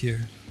just work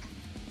here.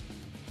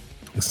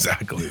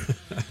 Exactly.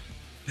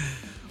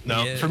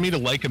 Now, for me to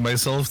liken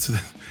myself to,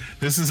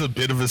 this is a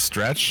bit of a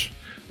stretch.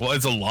 Well,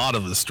 it's a lot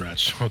of a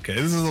stretch. Okay,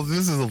 this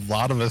is a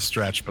lot of a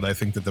stretch, but I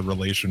think that the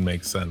relation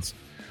makes sense.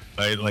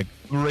 Right? Like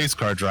a race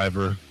car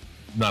driver,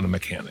 not a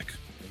mechanic.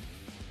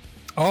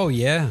 Oh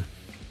yeah,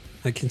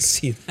 I can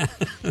see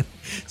that.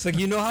 It's like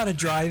you know how to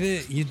drive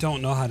it, you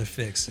don't know how to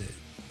fix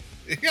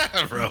it.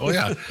 Yeah, bro.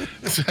 Yeah,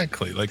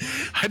 exactly. Like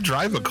I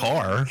drive a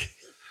car,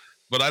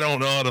 but I don't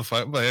know how to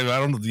find. I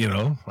don't, you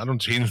know, I don't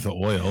change the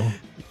oil.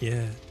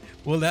 Yeah.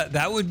 Well,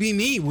 that would be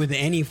me with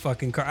any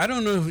fucking car. I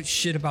don't know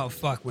shit about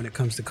fuck when it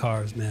comes to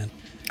cars, man.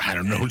 I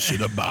don't know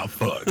shit about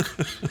fuck.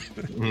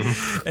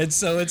 And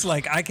so it's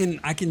like I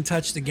can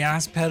touch the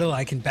gas pedal,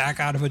 I can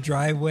back out of a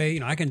driveway, you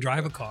know, I can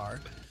drive a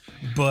car.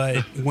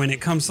 But when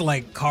it comes to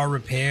like car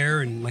repair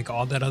and like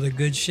all that other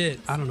good shit,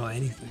 I don't know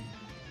anything.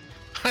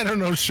 I don't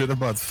know shit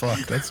about fuck.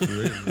 That's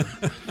great.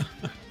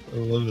 I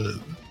love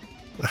it.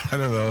 I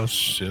don't know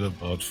shit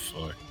about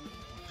fuck.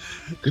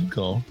 Good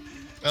call.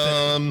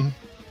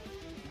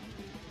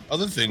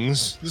 Other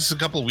things. This is a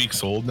couple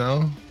weeks old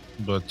now,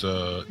 but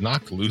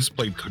Knocked Loose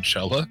played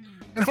Coachella.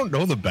 I don't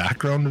know the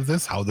background of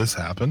this, how this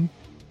happened,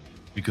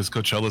 because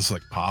Coachella's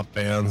like pop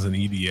bands and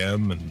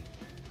EDM and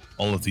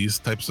all of these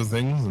types of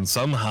things, and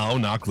somehow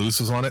Knocked Loose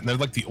was on it, and they're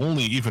like the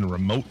only even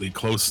remotely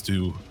close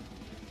to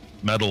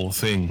metal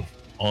thing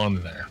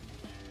on there.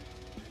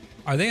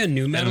 Are they a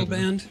new metal And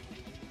band?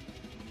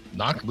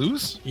 Knocked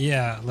Loose?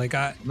 Yeah, like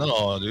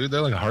No, dude,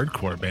 they're like a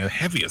hardcore band,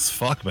 heavy as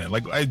fuck, man.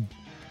 Like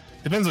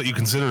depends what you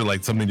consider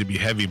like something to be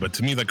heavy, but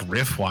to me, like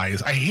riff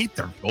wise, I hate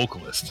their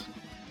vocalist.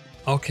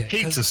 okay.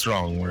 Hate's a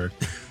strong word.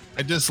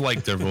 I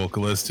dislike their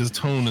vocalist. His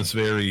tone is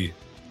very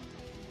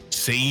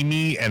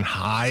samey and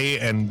high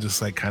and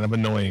just like kind of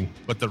annoying.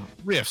 But the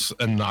riffs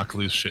and Knocked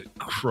Loose shit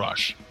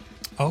crush.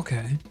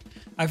 Okay.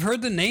 I've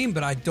heard the name,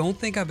 but I don't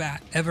think I've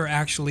ever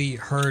actually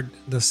heard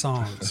the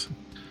songs.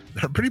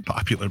 They're a pretty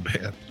popular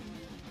band.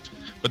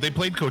 But they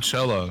played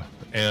Coachella,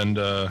 and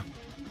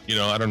you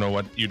know, I don't know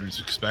what you'd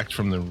expect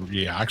from the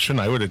reaction.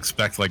 I would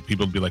expect like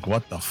people to be like,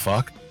 "What the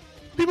fuck?"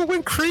 People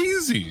went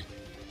crazy.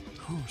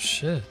 Oh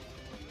shit!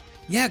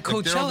 Yeah, Like, they're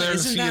all Coachella there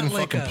isn't seeing that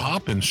like fucking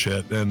pop and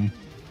shit, and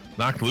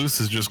Knocked Loose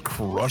is just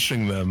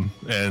crushing them,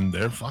 and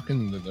they're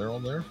all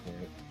there for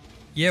it.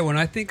 Yeah, when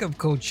I think of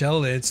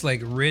Coachella, it's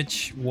like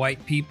rich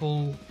white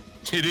people.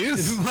 It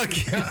is.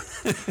 Fucking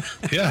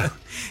Yeah.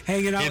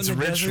 hanging out It's in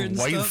the rich desert and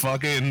white stuff.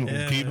 fucking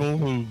Yeah. people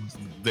who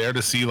there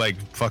to see like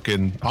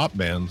fucking pop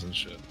bands and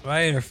shit.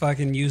 Right, or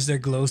fucking use their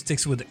glow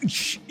sticks with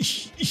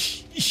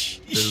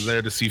They're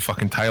there to see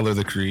fucking Tyler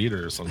the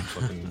Creator or some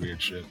fucking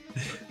weird shit.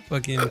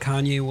 fucking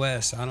Kanye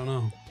West. I don't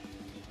know.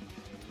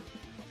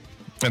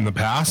 In the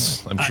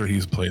past, I'm sure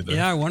he's played there.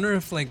 Yeah, I wonder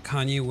if like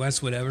Kanye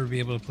West would ever be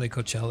able to play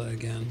Coachella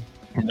again.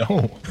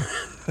 No.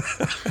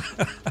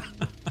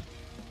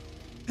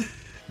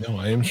 No,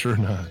 I am sure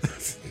not.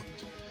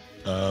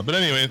 But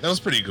anyway, that was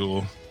pretty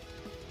cool.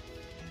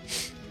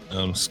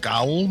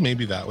 Scowl,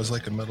 maybe that was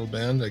like a metal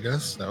band, I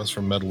guess. That was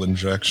from Metal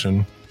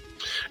Injection.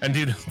 And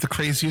dude, the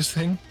craziest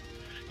thing,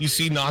 you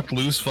see Knocked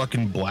Loose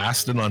fucking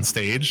blasting on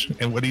stage,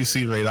 and what do you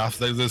see right off?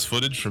 There's this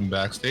footage from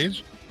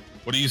backstage.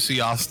 What do you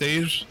see off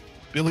stage?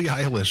 Billie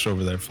Eilish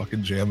over there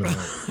fucking jamming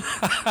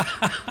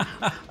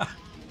out.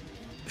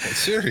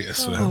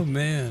 Serious, man. Oh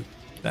man,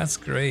 that's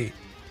great.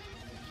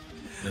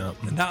 Yeah.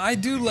 Now I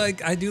do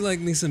like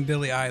me some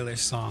Billie Eilish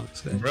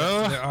songs.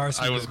 Bro, There are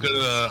some I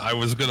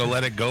was gonna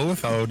let it go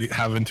without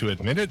having to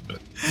admit it,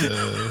 but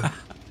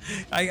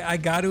I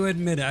got to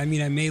admit it. I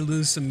mean, I may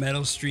lose some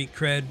metal street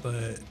cred,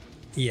 but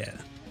yeah,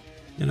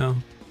 you know,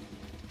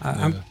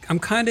 I'm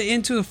kind of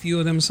into a few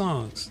of them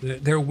songs.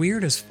 They're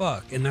weird as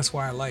fuck, and that's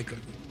why I like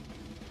them.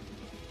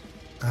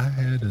 I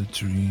had a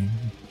dream.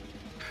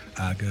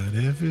 I got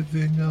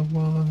everything I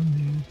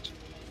wanted.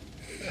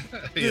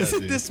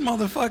 This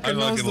motherfucker I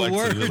knows fucking the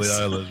like some Billie words.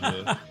 Eilish,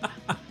 man.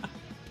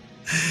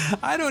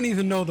 I don't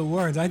even know the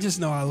words. I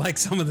just know I like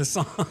some of the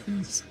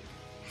songs.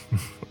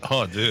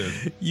 Oh,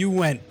 dude. You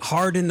went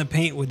hard in the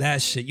paint with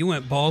that shit. You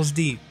went balls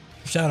deep.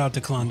 Shout out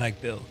to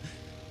Klondike Bill.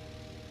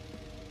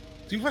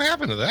 Dude, what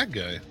happened to that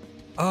guy?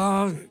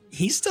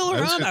 He's still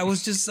around. I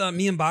was just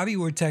me and Bobby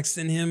were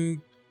texting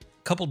him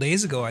a couple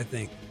days ago, I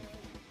think.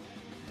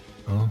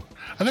 Oh,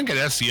 I think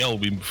at SEL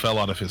we fell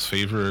out of his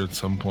favor at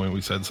some point.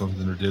 We said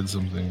something or did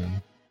something.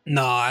 And...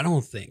 No, I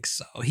don't think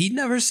so. He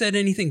never said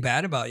anything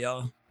bad about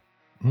y'all.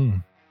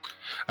 I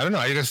don't know.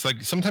 I just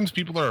like sometimes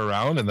people are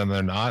around and then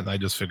they're not, and I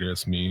just figure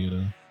it's me. You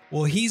know?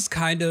 Well, he's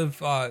kind of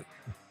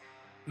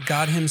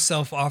got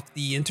himself off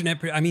the internet.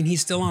 I mean,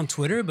 he's still on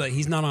Twitter, but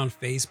he's not on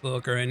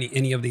Facebook or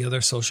any of the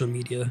other social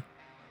media.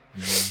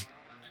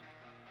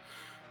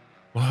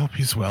 Well, I hope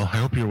he's well. I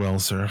hope you're well,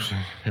 sir. If you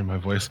hear my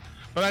voice.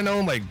 But I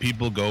know like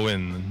people go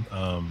in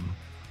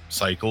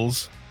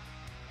cycles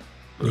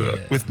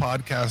with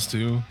podcasts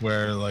too,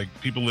 where like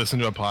people listen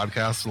to a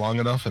podcast long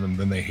enough and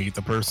then they hate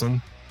the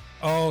person.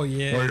 Oh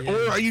yeah.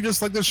 Or are you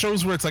just like the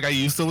shows where it's like I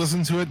used to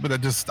listen to it, but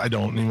I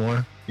don't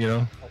anymore. You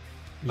know,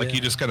 like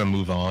you just gotta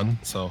move on.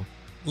 So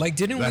like,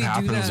 didn't we do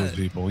happens that with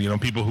people? You know,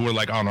 people who are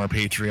like on our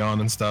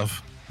Patreon and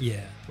stuff.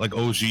 Yeah. Like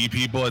OG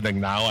people. I think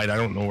now I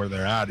don't know where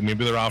they're at.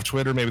 Maybe they're off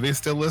Twitter. Maybe they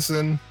still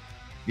listen.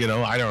 You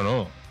know, I don't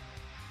know.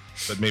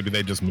 But maybe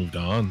they just moved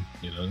on.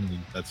 You know, and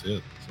that's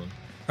it. So.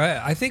 Right.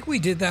 I think we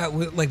did that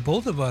with like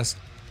both of us.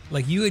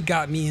 Like you had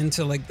got me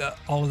into like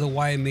all of the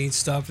Why I Made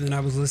stuff, and then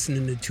I was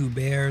listening to Two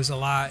Bears a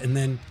lot, and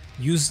then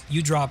you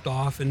dropped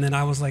off, and then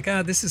I was like,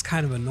 this is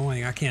kind of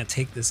annoying. I can't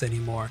take this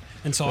anymore.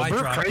 And so I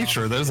Bert dropped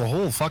Kreischer, off. there's a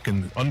whole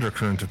fucking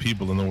undercurrent of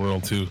people in the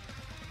world too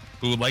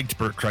who liked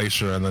Bert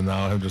Kreischer and then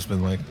now have just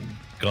been like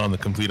gone the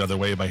complete other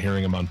way by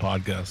hearing him on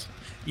podcasts.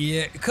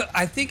 Yeah,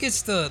 I think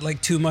it's the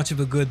like too much of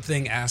a good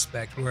thing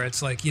aspect where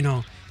it's like, you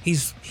know,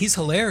 he's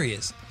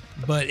hilarious,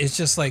 but it's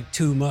just like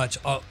too much.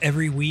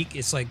 Every week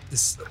it's like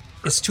this.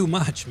 It's too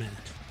much, man.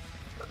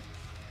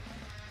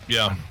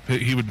 Yeah,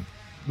 it would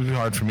be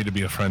hard for me to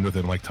be a friend with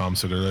him like Tom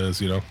Segura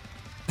is, you know.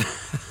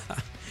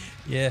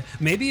 Yeah,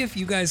 maybe if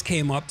you guys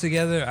came up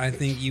together, I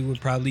think you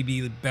would probably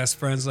be best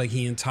friends like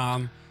he and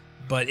Tom.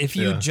 But if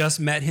you just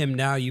met him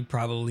now, you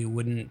probably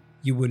wouldn't.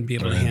 You wouldn't be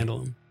able to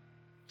handle him.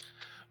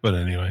 But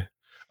anyway,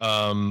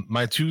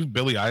 my two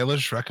Billie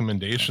Eilish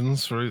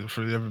recommendations for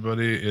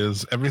everybody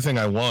is Everything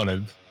I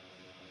Wanted,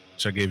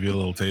 which I gave you a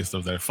little taste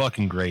of there.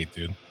 Fucking great,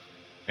 dude.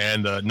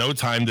 And No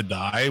Time to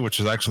Die, which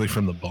is actually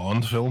from the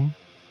Bond film.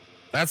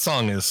 That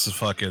song is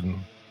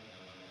fucking...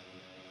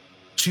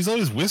 She's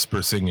always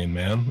whisper singing,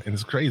 man. And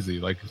it's crazy.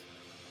 Like,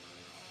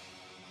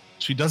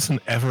 She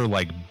doesn't ever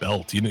like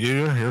belt. You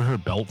ever hear her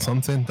belt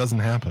something? Doesn't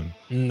happen.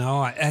 No,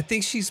 I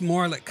think she's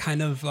more like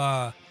kind of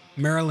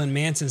Marilyn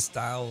Manson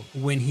style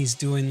when he's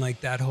doing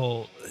like that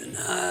whole,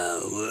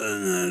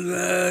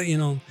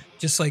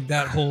 just like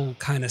that whole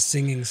kind of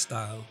singing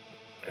style.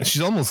 And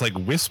she's almost like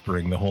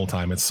whispering the whole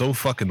time. It's so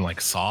fucking like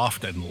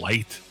soft and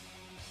light,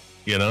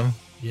 you know?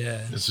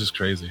 Yeah. It's just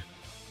crazy.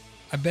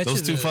 I bet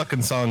Those you two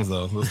fucking songs,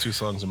 though. Those two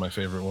songs are my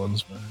favorite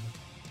ones.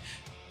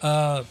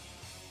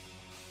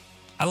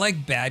 I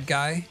like Bad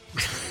Guy.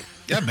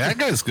 Yeah, Bad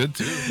Guy's good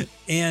too.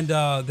 And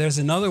there's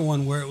another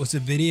one where it was a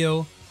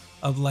video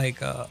of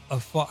like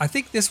I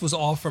think this was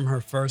all from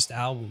her first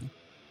album,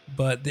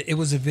 but it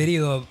was a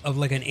video of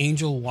like an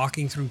angel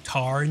walking through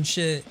tar and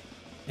shit.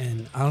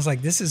 And I was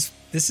like, this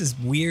is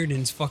weird and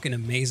it's fucking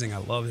amazing. I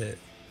love it,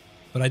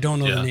 but I don't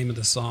know the name of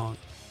the song.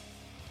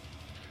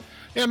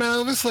 Yeah,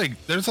 man,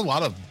 there's a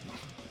lot of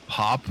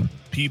pop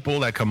people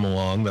that come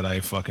along that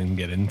I fucking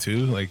get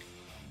into. Like,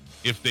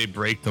 if they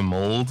break the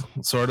mold,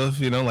 sort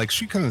of, like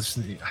she kind of.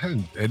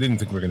 I didn't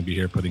think we were gonna be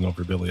here putting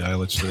over Billie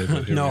Eilish today,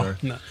 but here we are.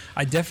 No,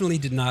 I definitely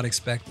did not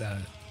expect that.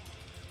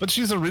 But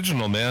she's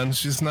original, man.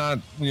 She's not,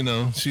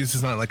 she's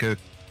just not like a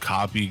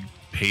copy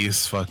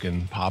paste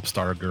fucking pop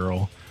star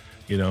girl.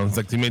 It's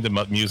like they made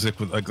the music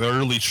with like the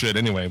early shit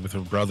anyway with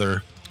her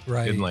brother,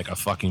 right, in like a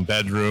fucking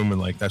bedroom,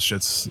 and like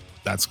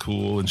that's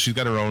cool. And she's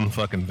got her own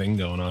fucking thing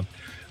going on.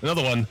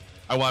 Another one,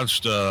 I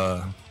watched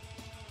the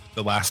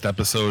last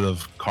episode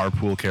of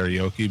Carpool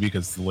Karaoke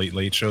because the Late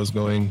Late Show's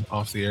going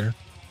off the air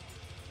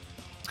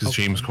because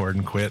James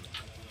Corden quit.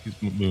 He's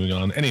moving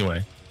on.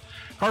 Anyway,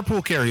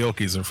 Carpool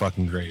Karaoke's are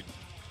fucking great.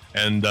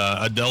 And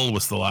Adele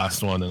was the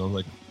last one, and I'm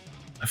like,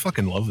 I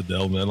fucking love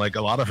Adele, man. Like,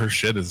 a lot of her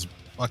shit is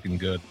fucking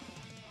good.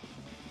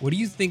 What do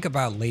you think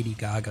about Lady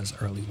Gaga's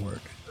early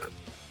work?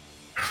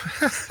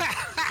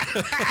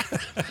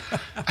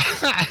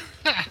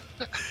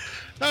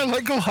 I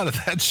like a lot of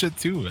that shit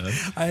too, man.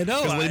 I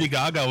know. Lady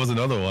Gaga was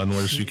another one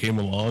where she came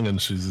along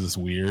and she's just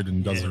weird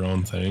and does her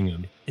own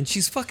thing. And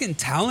she's fucking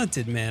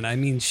talented, man. I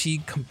mean, she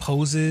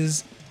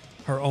composes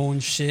her own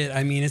shit.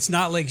 I mean, it's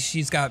not like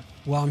she's got,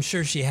 well, I'm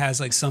sure she has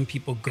like some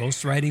people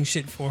ghostwriting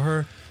shit for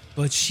her,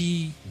 but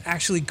she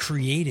actually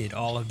created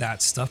all of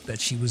that stuff that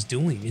she was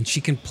doing, and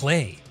she can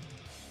play.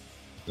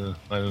 I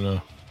don't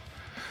know.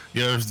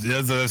 Yeah,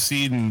 I've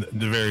seen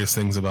the various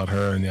things about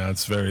her, and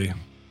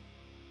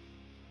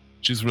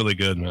she's really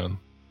good, man.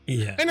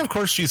 Yeah. And of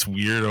course she's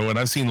weirdo, and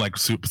I've seen like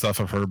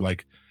stuff of her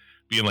like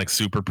being like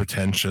super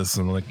pretentious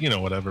and like,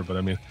 whatever. But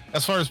I mean,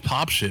 as far as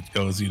pop shit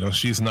goes,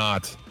 she's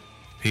not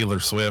Taylor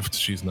Swift.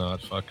 She's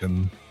not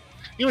fucking,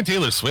 even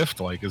Taylor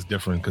Swift like is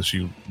different because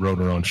she wrote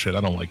her own shit.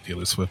 I don't like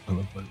Taylor Swift, but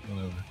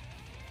whatever.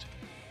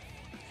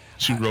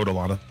 She wrote a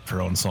lot of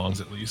her own songs,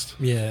 at least.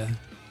 Yeah.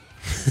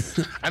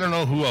 I don't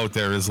know who out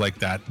there is like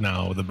that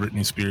now. The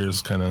Britney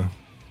Spears kind of,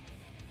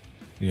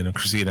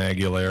 Christina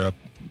Aguilera,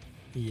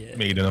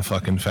 made in a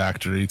fucking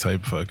factory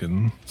type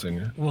fucking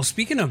singer. Well,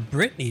 speaking of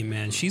Britney,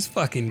 man, she's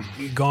fucking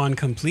gone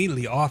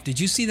completely off. Did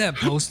you see that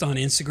post on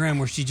Instagram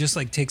where she just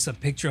like takes a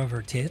picture of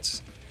her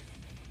tits?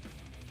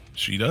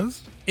 She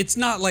does? It's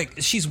not like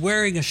she's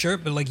wearing a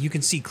shirt, but like you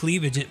can see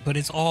cleavage, but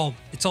it's all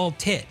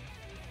tit.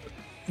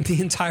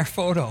 The entire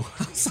photo.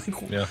 I was like,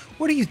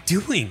 what are you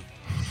doing?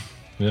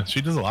 Yeah,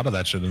 she does a lot of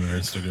that shit in her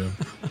Instagram.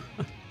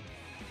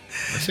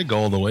 I say go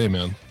all the way,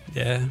 man.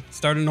 Yeah,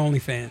 start an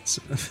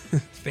OnlyFans.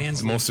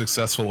 The most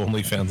successful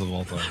OnlyFans of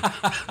all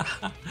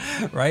time.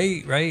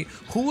 Right.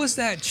 Who was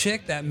that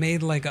chick that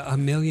made like $1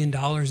 million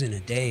in a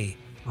day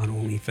on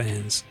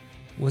OnlyFans?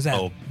 Was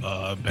that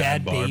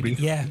Bad Barbie? Baby?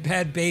 Yeah,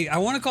 Bad Baby. I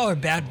want to call her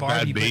Bad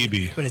Barbie. Bad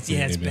Baby. But it's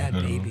Bad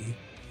Baby.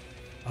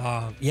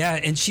 Yeah,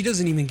 and she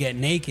doesn't even get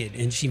naked,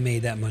 and she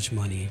made that much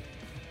money.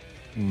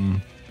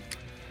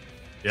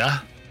 Yeah.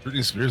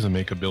 Britney Spears will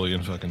make $1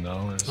 billion fucking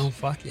dollars. Oh,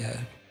 fuck yeah.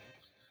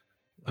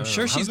 I'm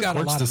sure she's got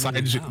a lot of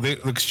money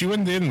now. She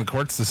went in and the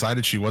courts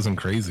decided she wasn't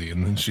crazy,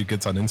 and then she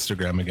gets on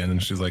Instagram again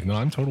and she's like, no,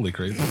 I'm totally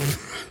crazy.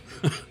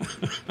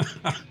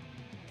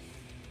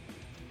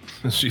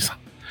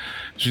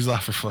 She's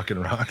off her fucking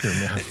rocker,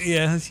 man.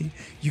 Yeah,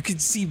 you can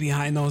see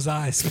behind those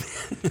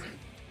eyes.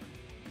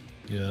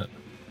 Yeah.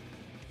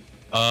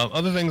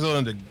 Other things I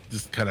wanted to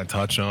just kind of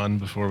touch on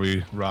before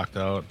we rocked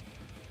out.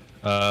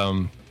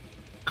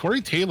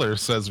 Corey Taylor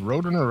says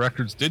Roadrunner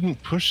Records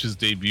didn't push his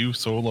debut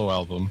solo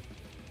album,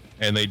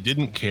 and they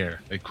didn't care.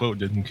 They quote,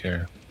 didn't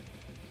care.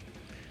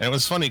 And it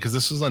was funny because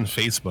this was on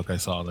Facebook. I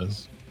saw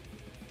this.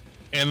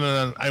 And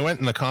then I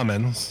went in the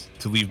comments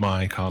to leave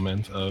my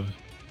comment of,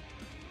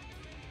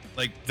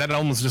 like, that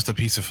album's just a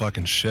piece of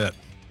fucking shit.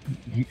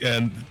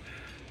 And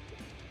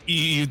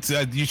you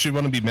should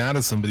want to be mad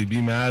at somebody.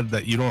 Be mad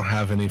that you don't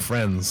have any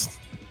friends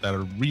that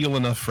are real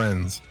enough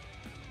friends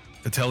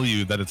to tell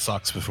you that it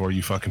sucks before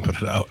you fucking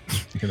put it out.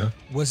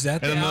 Was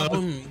that the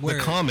album where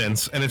the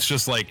comments, and it's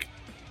just like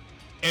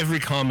every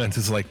comment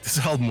is like, this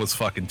album was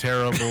fucking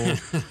terrible.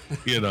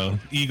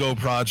 Ego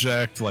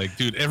Project, like,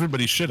 dude,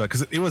 everybody should have,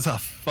 because it was a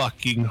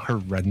fucking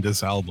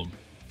horrendous album.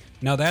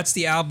 Now that's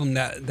the album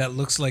that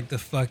looks like the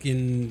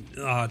fucking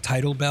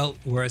title belt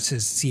where it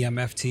says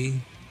CMFT.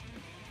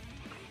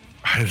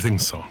 I think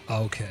so.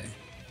 Okay.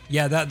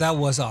 Yeah, that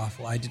was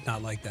awful. I did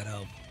not like that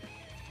album.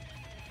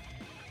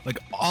 Like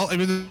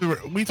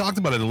we talked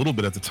about it a little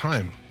bit at the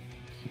time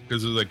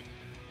because it was like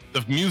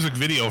the music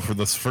video for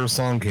this first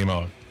song came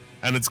out,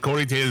 and it's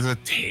Corey Taylor's a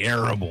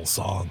terrible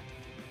song,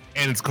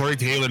 and it's Corey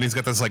Taylor and he's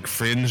got this like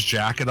fringe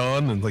jacket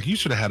on, and like you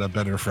should have had a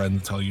better friend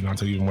to tell you not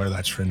to even wear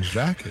that fringe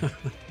jacket.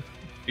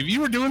 If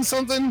you were doing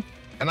something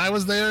and I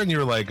was there and you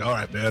were like, all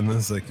right, man, this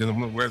is like I'm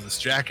gonna wear this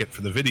jacket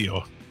for the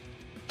video,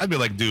 I'd be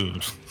like,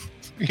 dude,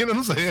 you know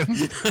what I'm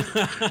saying?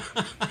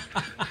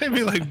 I'd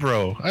be like,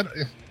 bro,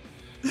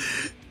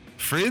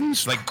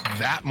 fringe, like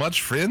that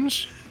much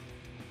fringe?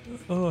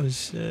 Oh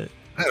shit!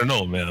 I don't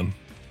know, man.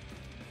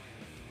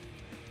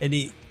 And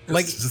he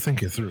just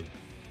think it through.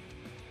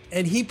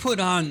 And he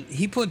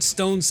put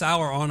Stone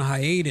Sour on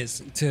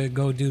hiatus to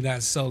go do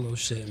that solo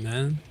shit,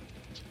 man.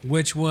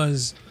 Which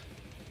was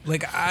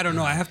like, I don't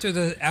know, after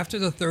the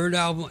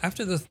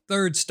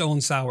third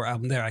Stone Sour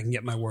album, there I can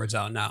get my words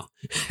out now.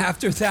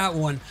 After that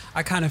one,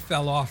 I kind of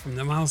fell off from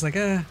them. I was like,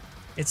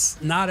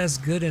 it's not as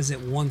good as it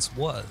once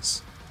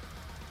was.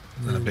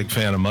 Not a big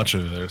fan of much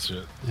of their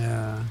shit.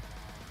 Yeah.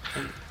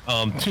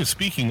 Too,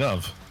 speaking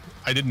of,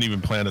 I didn't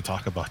even plan to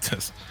talk about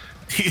this.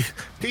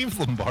 Dave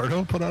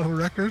Lombardo put out a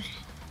record.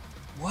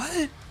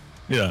 What?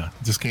 Yeah,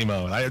 it just came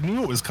out. I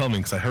knew it was coming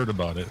because I heard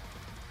about it.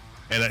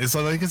 And it's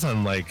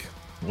on like,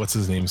 what's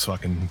his name's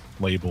fucking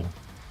label?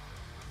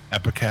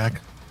 Epicac?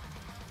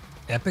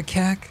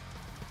 Epicac?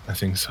 I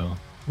think so.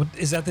 What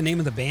is that, the name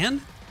of the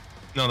band?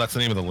 No, that's the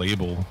name of the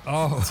label.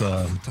 Oh, it's,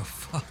 what the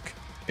fuck?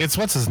 It's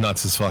what's his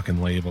nuts'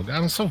 fucking label. God,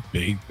 I'm so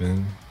big,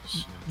 man.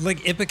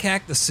 Like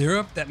Ipecac, the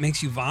syrup that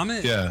makes you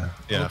vomit? Yeah.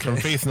 Okay. From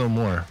Faith No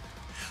More.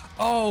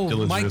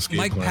 Oh,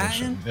 Mike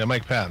Patton? Yeah,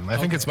 Mike Patton. I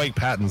think it's Mike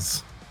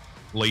Patton's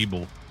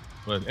label.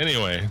 But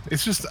anyway,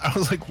 it's just, I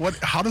was like, what?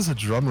 How does a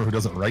drummer who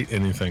doesn't write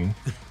anything?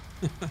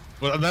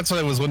 Well, that's what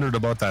I was wondering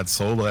about that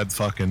solo, that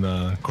fucking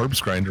Corpse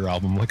Grinder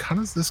album. Like, how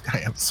does this guy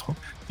have so?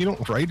 You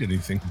don't write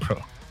anything,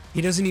 bro.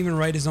 He doesn't even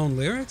write his own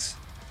lyrics?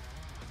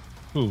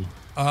 Who?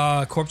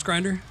 Corpse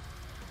Grinder?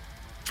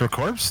 For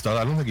Corpse?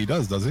 I don't think he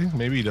does he?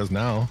 Maybe he does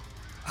now.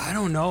 I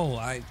don't know.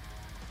 I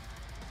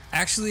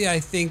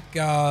think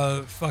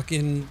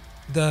fucking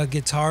the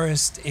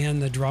guitarist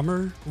and the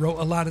drummer wrote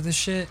a lot of the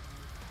shit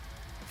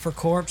for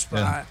Corpse, but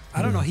yeah.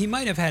 I don't know. He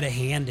might have had a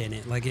hand in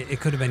it. Like it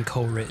could have been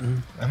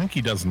co-written. I think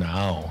he does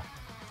now.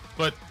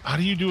 But how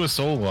do you do a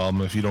solo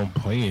album if you don't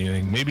play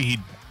anything? Maybe he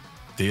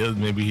did.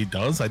 Maybe he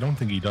does. I don't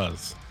think he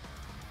does.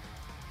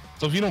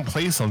 So if you don't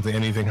play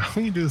anything, how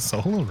do you do a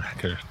solo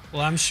record?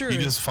 Well, I'm sure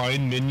you just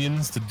find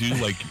minions to do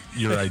like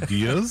your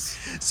ideas.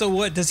 So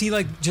what does he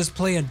like? Just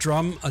play a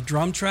drum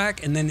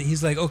track, and then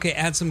he's like, okay,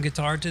 add some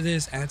guitar to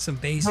this, add some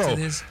bass to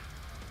this.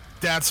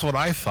 That's what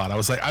I thought. I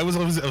was like, I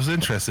was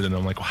interested in it.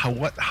 I'm like,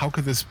 how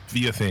could this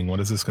be a thing? What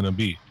is this gonna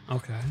be?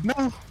 Okay.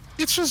 No,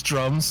 it's just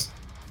drums.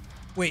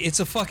 Wait, it's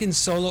a fucking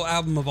solo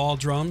album of all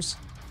drums?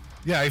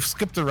 Yeah, I've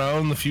skipped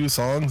around a few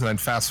songs and I'd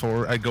fast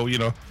forward. I go,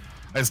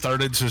 I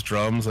started just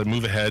drums. I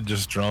move ahead,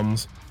 just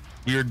drums.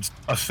 Weird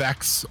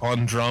effects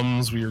on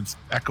drums. Weird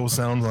echo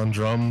sounds on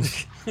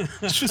drums.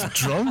 It's just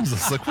drums.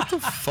 It's like, what the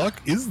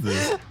fuck is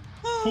this?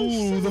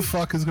 Who the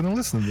fuck is gonna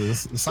listen to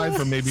this aside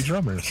from maybe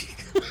drummers?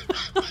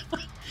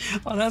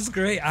 Oh, that's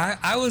great.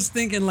 I was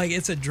thinking like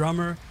it's a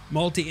drummer,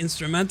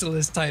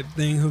 multi-instrumentalist type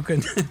thing who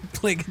can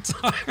play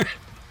guitar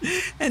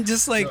and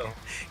just like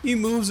he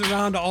moves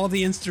around to all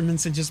the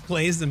instruments and just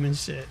plays them and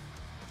shit.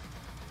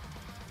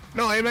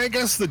 No, and I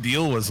guess the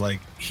deal was like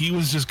he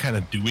was just kind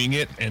of doing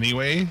it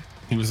anyway.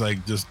 He was like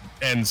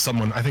and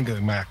someone, I think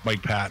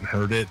Mike Patton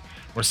heard it,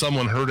 or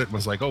someone heard it and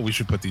was like, oh, we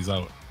should put these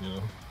out,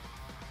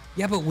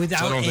 Yeah, but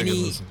without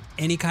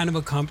any kind of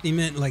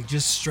accompaniment, like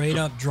just straight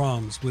up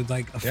drums with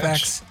like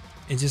effects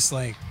and just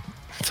like.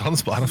 It's on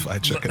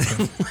Spotify, check it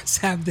out. Let's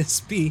have this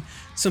be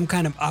some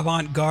kind of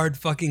avant-garde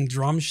fucking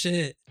drum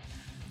shit.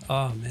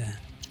 Oh, man.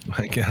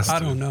 I guess. I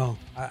don't know.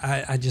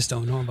 I just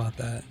don't know about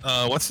that.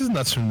 What's his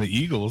nuts from the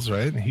Eagles,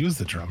 right? He was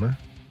the drummer.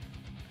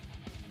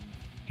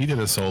 He did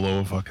a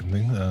solo fucking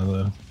thing.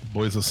 The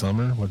Boys of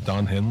Summer with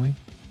Don Henley.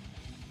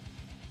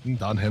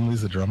 Don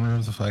Henley's the drummer.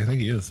 I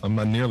think he is. I'm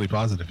not nearly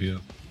positive he is.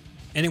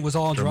 And it was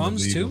all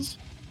drums too?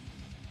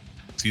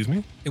 Excuse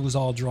me? It was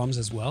all drums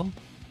as well?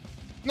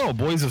 No,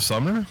 Boys of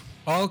Summer.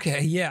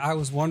 Okay, yeah. I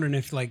was wondering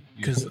if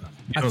because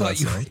I thought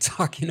you were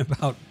talking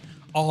about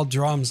all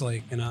drums,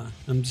 and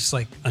I'm just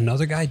like,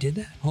 another guy did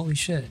that? Holy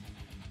shit.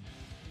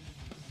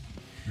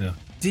 Yeah.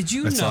 Did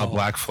you know? I saw a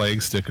Black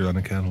Flag sticker on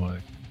the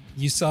Cadillac.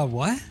 You saw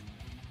what?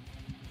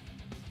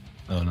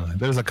 Oh, no.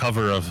 There's a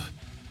cover of,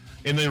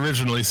 in the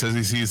original, he says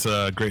he sees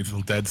a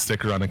Grateful Dead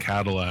sticker on a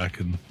Cadillac.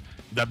 And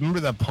remember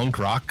that punk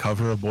rock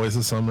cover of Boys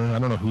of Summer? I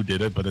don't know who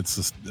did it, but it's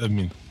just,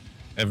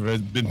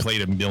 it's been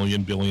played a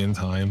billion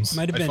times.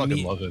 Might have been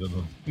fucking love it.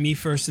 Me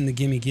First and the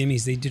Gimme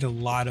Gimmes. They did a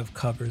lot of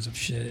covers of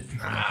shit.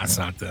 Nah, it's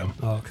not them.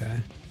 Oh, okay.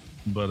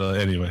 But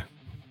anyway,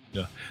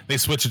 yeah. They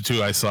switched it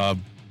to, I saw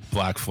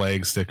Black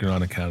Flag sticker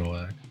on a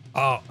Cadillac.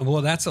 Oh,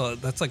 well, that's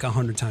like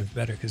 100 times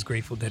better because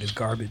Grateful Dead is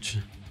garbage.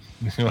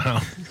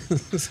 Wow.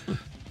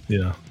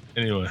 Yeah.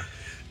 Anyway,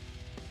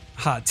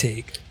 Hot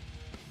take.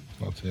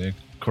 I'll take.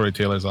 Corey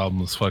Taylor's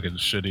album was fucking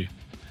shitty.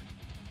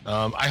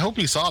 I hope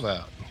he saw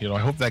that. You know, I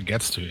hope that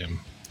gets to him.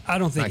 I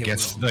don't think I it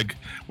guess will. like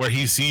where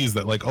he sees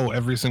that like, oh,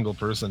 every single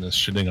person is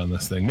shitting on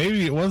this thing.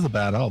 Maybe it was a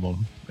bad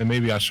album, and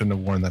maybe I shouldn't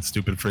have worn that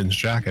stupid fringe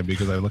jacket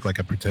because I look like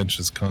a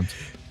pretentious cunt.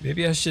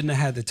 Maybe I shouldn't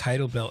have had the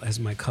title belt as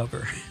my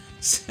cover.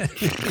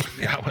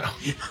 Yeah, well,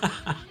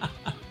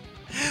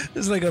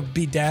 It's like a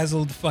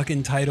bedazzled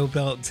fucking title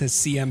belt to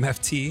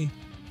CMFT.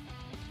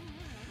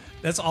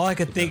 That's all I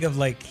could think of.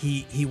 Like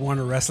he won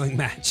a wrestling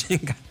match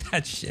and got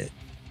that shit.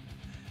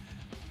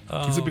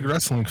 he's a big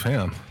wrestling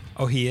fan.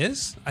 Oh, he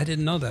is? I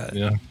didn't know that.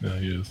 Yeah,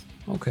 he is.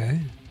 Okay.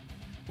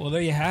 Well,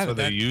 there you have So it.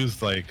 they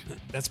used like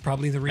That's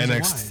probably the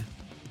reason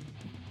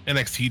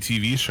NXT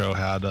TV show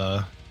had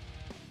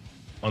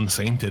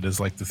Unsainted as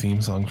like the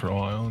theme song for a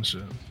while and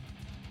shit.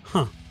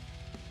 Huh.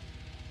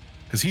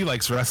 Because he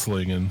likes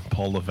wrestling and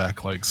Paul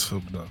Levesque likes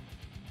Slipknot.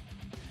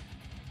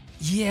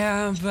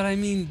 Yeah, but I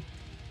mean,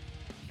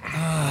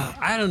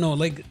 I don't know.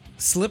 Like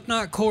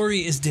Slipknot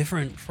Corey is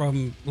different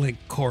from like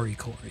Corey.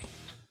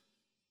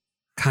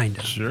 Kind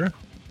of. Sure.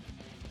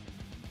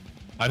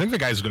 I think the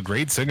guy's a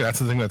great singer. That's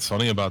the thing that's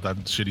funny about that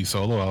shitty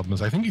solo album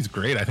is I think he's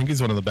great. I think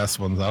he's one of the best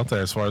ones out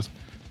there as far as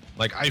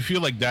like I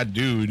feel like that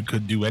dude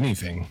could do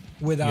anything.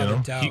 Without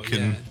a doubt.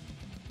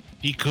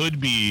 He could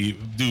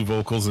do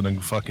vocals in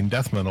a fucking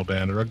death metal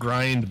band or a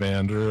grind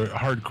band or a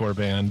hardcore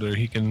band, or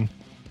he can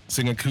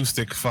sing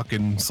acoustic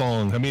fucking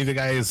song. I mean, the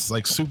guy is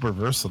like super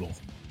versatile.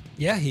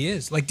 Yeah, he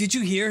is. Like, did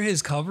you hear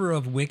his cover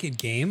of Wicked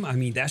Game? I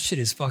mean, that shit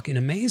is fucking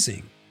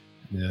amazing.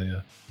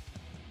 Yeah.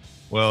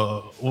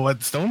 Well,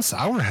 Stone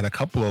Sour had a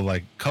couple of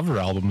like cover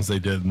albums they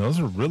did, and those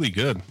were really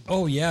good.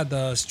 Oh yeah,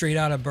 the Straight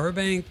Outta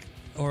Burbank,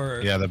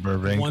 or the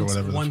Burbank or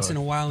whatever. Once in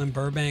a while in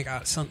Burbank,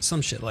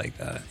 some shit like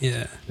that.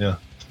 Yeah,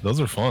 those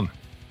are fun.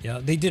 Yeah,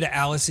 they did an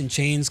Alice in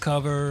Chains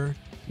cover,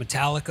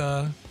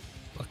 Metallica,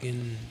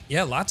 fucking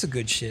lots of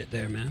good shit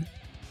there, man.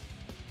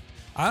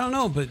 I don't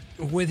know, but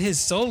with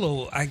his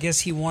solo, I guess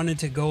he wanted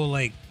to go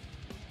like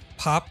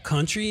pop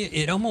country.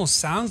 It almost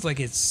sounds like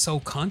it's so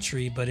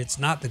country, but it's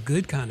not the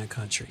good kind of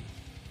country.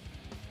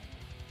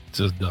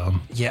 Just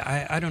dumb.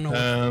 Yeah, I don't know.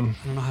 I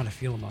don't know how to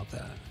feel about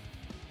that.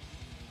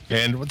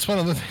 And what's one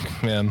other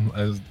thing, man?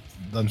 I was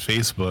on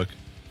Facebook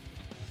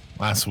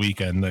last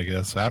weekend, I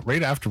guess.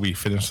 Right after we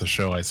finished the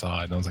show, I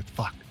saw it, and I was like,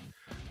 fuck,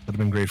 would have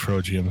been great for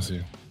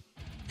OGMC.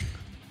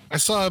 I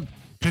saw a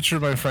picture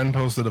my friend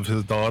posted of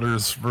his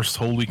daughter's first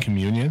Holy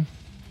Communion.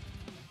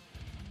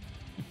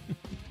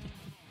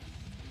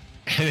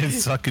 And it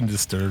fucking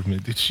disturbed me.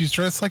 She's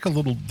dressed like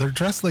they're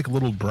dressed like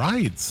little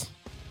brides.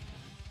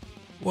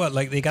 What,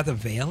 like they got the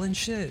veil and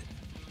shit?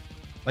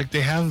 Like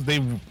the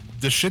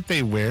shit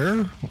they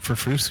wear for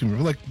first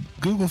communion, like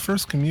Google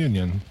First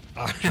Communion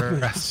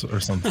dress or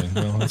something.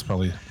 Well, that's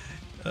probably.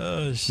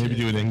 Oh shit! Maybe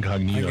do an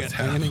incognito.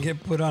 I'm gonna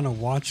get put on a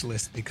watch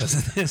list because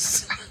of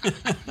this.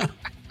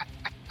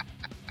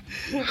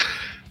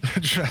 They're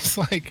dressed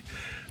like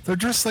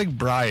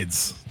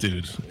brides,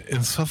 dude.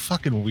 It's so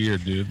fucking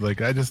weird, dude. Like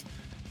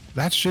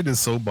that shit is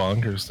so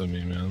bonkers to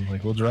me, man.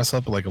 Like we'll dress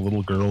up like a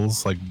little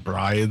girls, like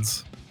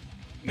brides.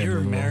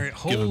 You're married.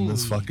 Give them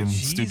this fucking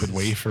stupid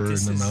wafer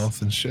in their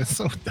mouth and shit.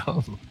 So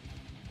dumb.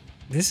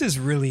 This is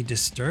really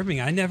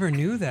disturbing. I never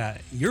knew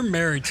that. You're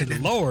married to the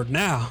Lord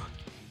now.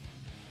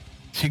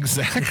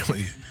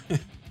 Exactly.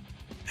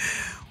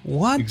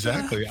 What?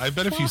 Exactly. I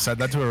bet if you said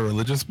that to a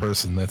religious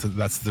person,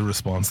 that's the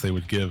response they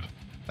would give.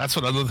 That's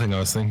what other thing I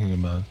was thinking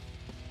about.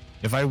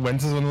 If I went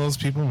to one of those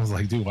people and was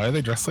like, dude, why are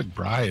they dressed like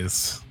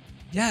brides?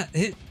 Yeah,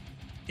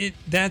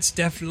 that's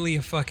definitely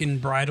a fucking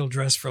bridal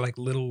dress for like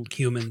little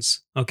humans.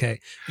 Okay.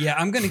 Yeah,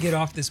 I'm gonna get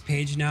off this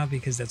page now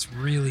because that's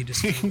really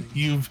disturbing.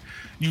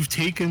 You've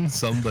taken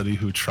somebody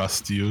who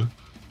trusts you,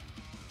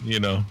 you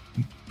know,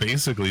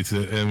 basically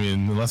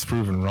unless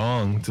proven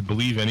wrong, to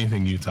believe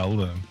anything you tell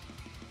them.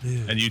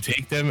 Yeah. And you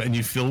take them and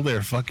you fill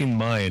their fucking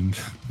mind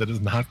that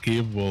is not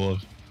capable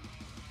of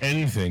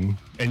anything,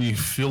 and you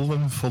fill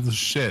them full of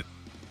shit,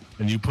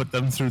 and you put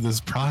them through this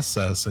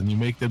process, and you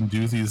make them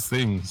do these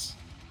things.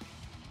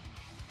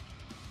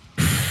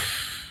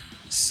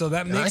 So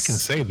that makes... And I can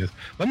say this.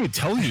 Let me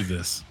tell you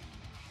this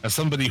as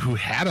somebody who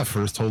had a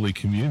first Holy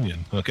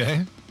Communion,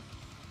 okay?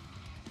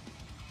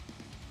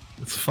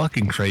 It's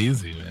fucking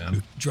crazy,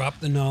 man. Drop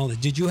the knowledge.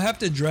 Did you have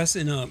to dress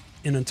in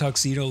a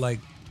tuxedo, like,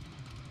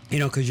 you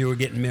know, because you were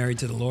getting married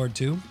to the Lord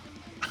too?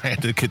 I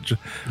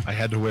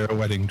had to wear a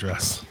wedding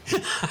dress.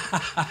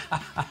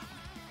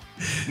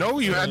 No,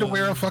 you had to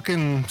wear a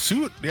fucking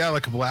suit. Yeah,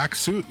 like a black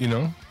suit, you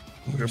know?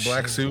 Like a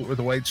black suit with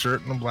a white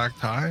shirt and a black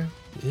tie.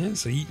 Yeah,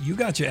 so you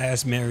got your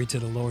ass married to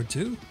the Lord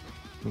too.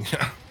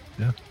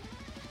 Yeah.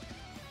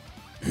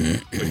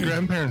 My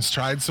grandparents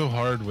tried so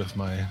hard with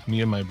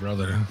me and my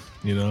brother,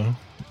 you know?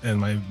 And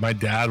my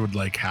dad would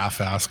like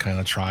half-ass kind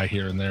of try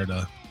here and there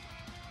to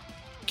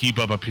keep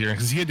up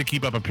appearances. He had to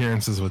keep up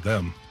appearances with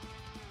them,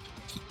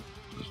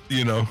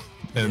 you know?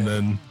 And Yeah.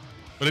 then,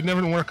 but it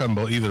never worked on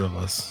either of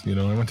us. You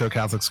know, I went to a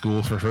Catholic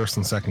school for first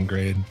and second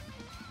grade.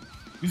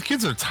 These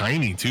kids are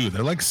tiny too.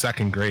 They're like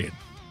second grade.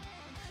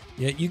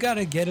 Yeah, you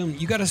gotta get them.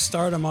 You gotta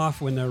start them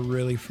off when they're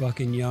really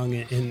fucking young,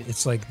 and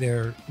it's like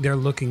they're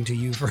looking to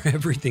you for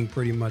everything,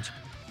 pretty much.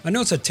 I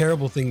know it's a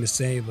terrible thing to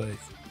say, but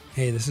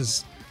hey, this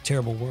is a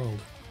terrible world.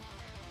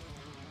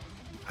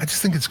 I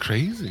just think it's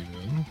crazy,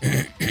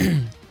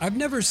 man. I've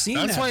never seen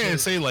That's that. why I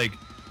say, like,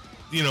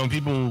 you know,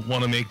 people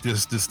want to make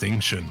this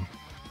distinction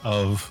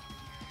of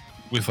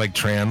with like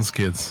trans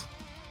kids.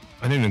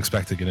 I didn't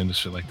expect to get into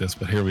shit like this,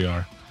 but here we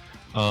are.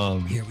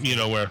 You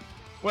know, where,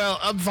 well,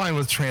 I'm fine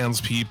with trans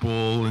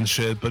people and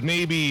shit, but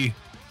maybe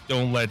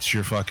don't let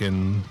your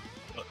fucking,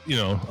 you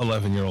know,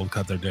 11-year-old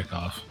cut their dick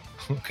off.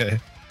 Okay.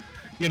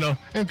 You know,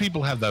 and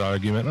people have that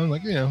argument. I'm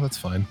like, yeah, that's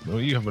fine.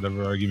 Well, you have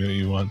whatever argument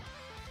you want.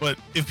 But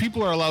if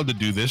people are allowed to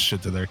do this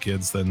shit to their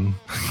kids, then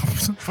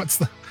what's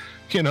the,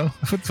 you know,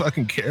 what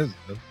fucking cares?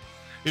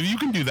 If you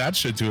can do that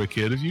shit to a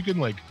kid, if you can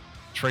like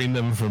train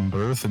them from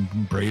birth and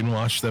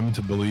brainwash them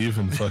to believe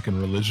in fucking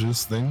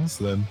religious things,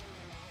 then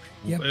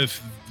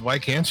why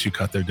can't you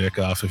cut their dick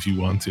off if you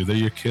want to? They're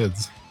your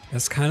kids.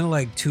 That's kind of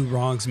like two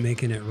wrongs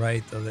making it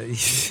right, though.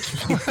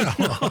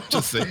 Well, I'm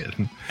just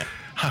saying.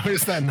 How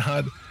is that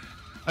not?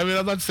 I mean,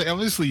 I'm not saying,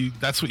 obviously,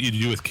 that's what you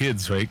do with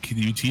kids, right?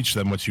 You teach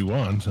them what you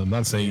want. I'm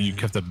not saying you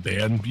have to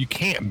you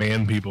can't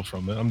ban people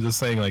from it. I'm just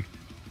saying, like,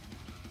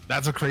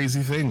 that's a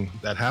crazy thing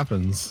that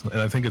happens.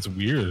 And I think it's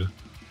weird.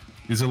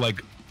 These are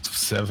like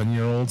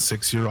 7-year-olds,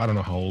 6-year-old, I don't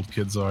know how old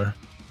kids are.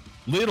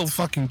 Little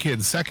fucking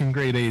kids, second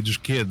grade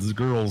age kids,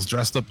 girls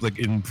dressed up like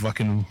in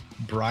fucking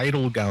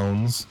bridal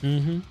gowns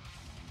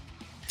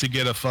to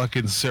get a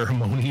fucking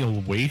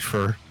ceremonial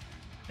wafer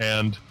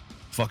and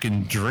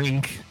fucking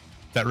drink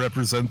that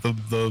represent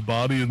the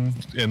body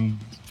and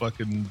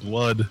fucking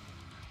blood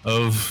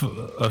of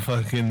a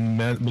fucking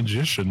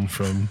magician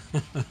from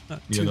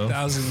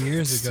 2,000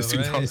 years ago,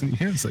 2,000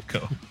 years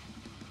ago.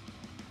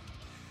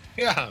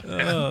 Yeah.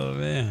 Oh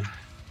man.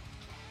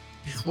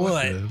 Well,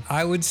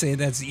 I would say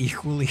that's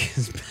equally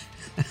as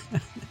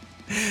bad.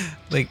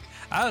 Like,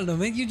 I don't know,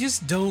 man. You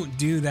just don't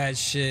do that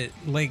shit.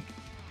 Like,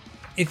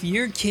 if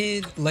your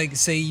kid, like,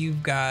 say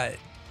you've got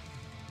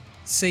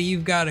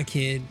a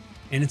kid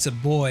and it's a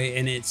boy,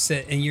 and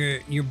and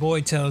your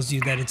boy tells you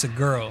that it's a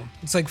girl.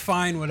 It's like,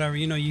 fine, whatever.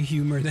 You know, you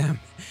humor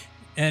them,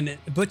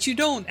 but you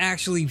don't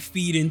actually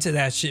feed into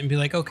that shit and be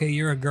like, okay,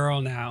 you're a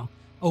girl now.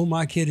 Oh,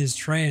 my kid is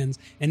trans.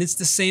 And it's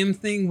the same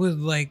thing with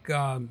like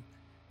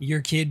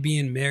your kid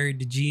being married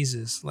to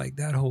Jesus, like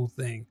that whole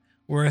thing,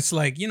 where it's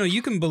like, you know,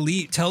 you can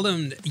tell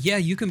them, yeah,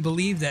 you can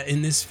believe that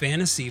in this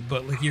fantasy,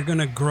 but like you're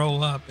gonna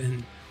grow up,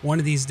 and one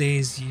of these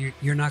days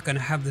you're not gonna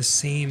have the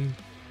same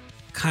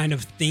kind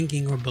of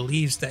thinking or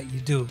beliefs that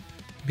you do,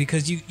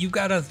 because you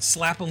gotta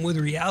slap them with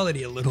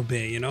reality a little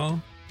bit, you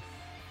know.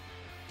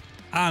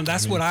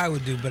 That's what I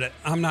would do, but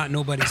I'm not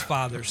nobody's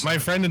father. So. My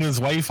friend and his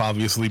wife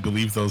obviously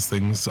believe those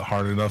things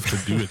hard enough to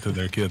do it to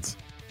their kids.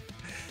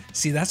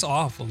 See, that's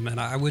awful, man.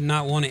 I would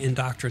not want to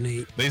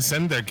indoctrinate. They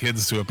send their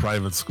kids to a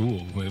private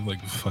school. They have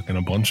like fucking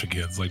a bunch of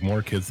kids, like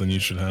more kids than you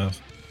should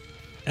have.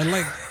 And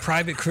like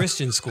private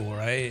Christian school,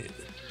 right?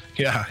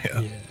 Yeah.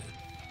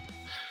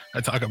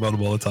 I talk about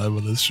them all the time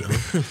on this show.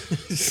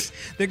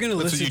 They're gonna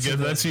listen to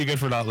That's what you get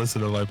for not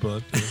listening to my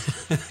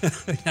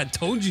podcast. I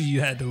told you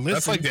had to listen.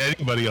 That's like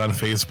anybody on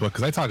Facebook,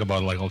 because I talk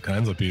about like all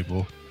kinds of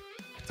people.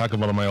 I talk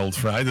about my old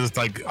friend. I'm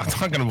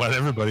talking about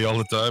everybody all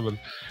the time, and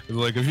it's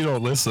like, if you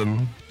don't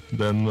listen,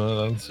 then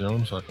that's your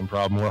own fucking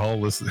problem. We're all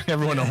listening.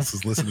 Everyone else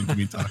is listening to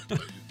me talk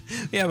about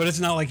you. Yeah, but it's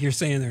not like you're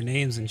saying their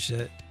names and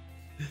shit.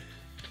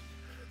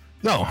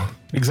 No,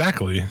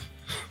 exactly.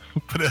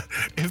 But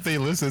if they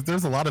listen,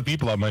 there's a lot of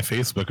people on my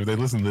Facebook. If they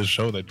listen to this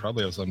show, they'd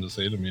probably have something to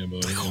say to me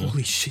about it.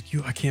 Holy shit,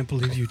 I can't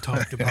believe you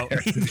talked about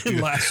me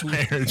last week.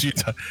 I heard you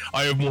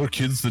I have more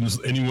kids than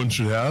anyone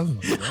should have.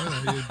 Like,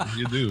 yeah,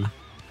 you do.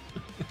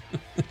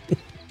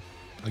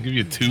 I'll give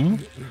you 2.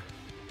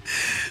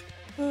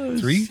 Oh,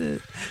 3?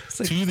 Shit.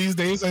 Like, 2 these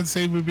days, I'd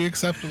say would be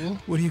acceptable.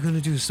 What are you going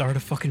to do? Start a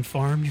fucking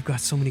farm? You've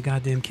got so many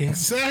goddamn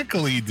kids.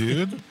 Exactly,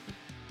 dude.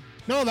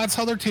 No, that's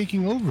how they're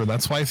taking over.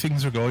 That's why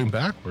things are going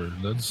backward.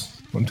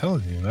 I'm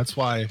telling you. That's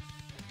why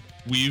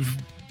we've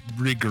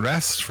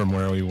regressed from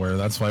where we were.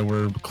 That's why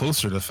we're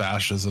closer to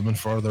fascism and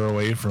farther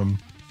away from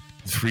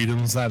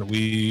freedoms that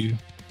we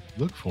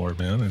look for,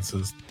 man. It's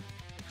just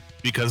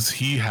because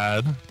he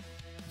had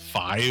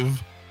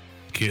 5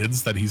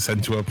 kids that he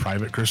sent to a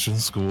private Christian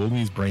school, and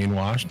he's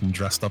brainwashed and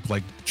dressed up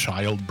like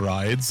child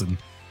brides and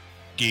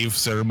gave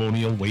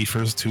ceremonial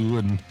wafers to,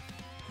 and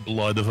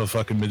blood of a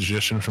fucking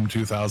magician from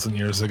 2,000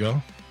 years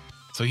ago.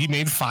 So he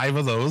made 5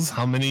 of those.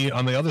 How many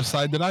on the other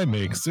side did I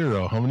make?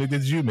 0. How many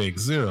did you make?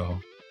 0.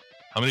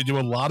 How many do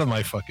a lot of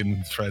my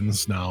fucking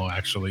friends now,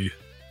 actually?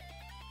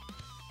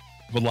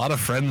 I have a lot of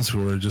friends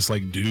who are just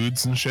like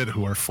dudes and shit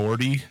who are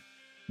 40,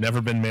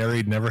 never been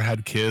married, never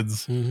had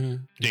kids,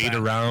 date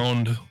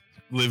around,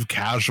 live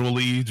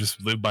casually,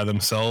 just live by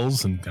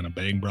themselves and kind of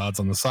bang broads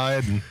on the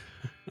side and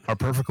are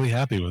perfectly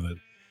happy with it.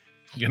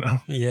 You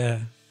know? Yeah.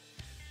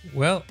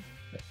 Well,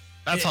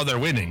 That's how they're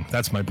winning.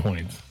 That's my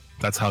point.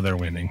 That's how they're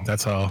winning.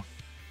 That's how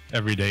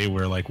every day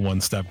we're like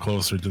one step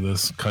closer to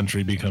this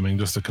country becoming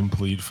just a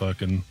complete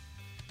fucking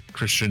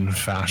Christian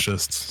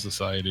fascist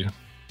society.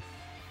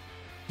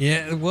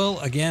 Yeah, well,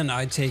 again,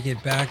 I take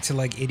it back to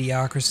like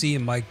Idiocracy,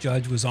 and Mike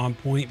Judge was on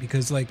point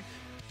because like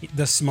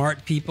the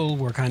smart people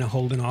were kind of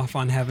holding off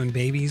on having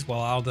babies while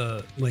all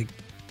the like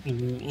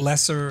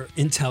lesser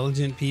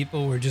intelligent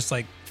people were just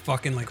like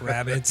fucking like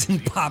rabbits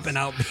and popping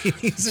out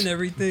babies and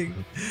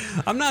everything.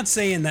 I'm not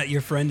saying that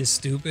your friend is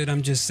stupid.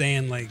 I'm just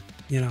saying like,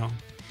 you know,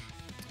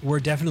 we're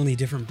definitely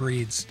different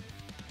breeds.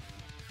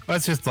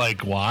 That's just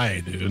like,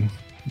 why, dude?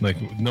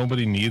 Like,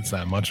 nobody needs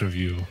that much of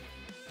you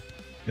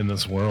in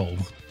this world.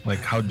 Like,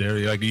 how dare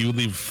you? Like, you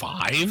leave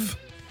 5?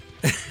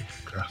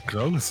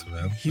 Gross,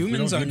 man.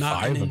 Humans are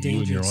not an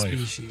endangered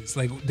species.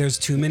 Like, there's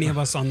too many of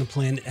us on the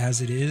planet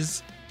as it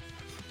is.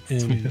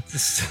 And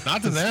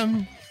not to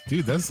them.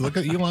 Dude, look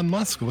at Elon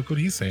Musk. Look what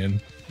he's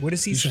saying. What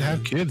is he saying? You should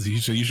have kids.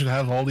 You should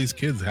have all these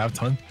kids. Have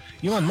ton.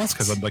 Elon Musk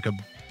has like a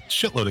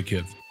shitload of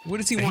kids. What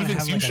does he want to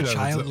have, like a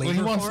child labor farm?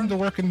 He wants them to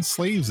work in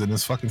slaves in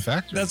his fucking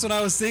factory. That's what I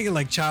was thinking,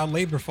 like child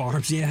labor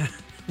farms, yeah.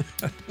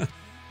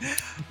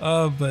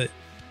 But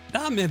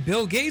nah, man,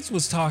 Bill Gates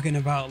was talking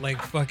about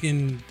like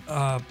fucking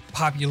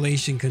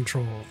population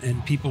control,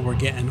 and people were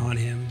getting on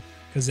him.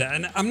 Because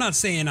I'm not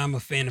saying I'm a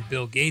fan of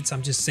Bill Gates.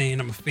 I'm just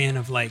saying I'm a fan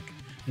of like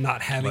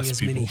not having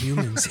as many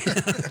humans.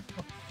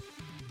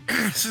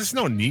 There's just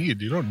no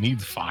need. You don't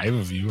need 5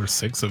 of you or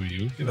 6 of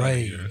you.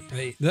 Right.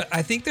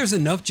 I think there's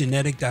enough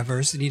genetic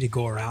diversity to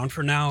go around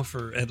for now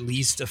for at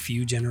least a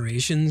few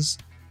generations.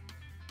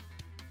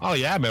 Oh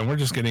yeah, man. We're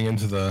just getting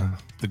into the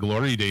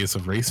glory days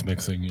of race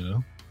mixing, you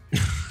know?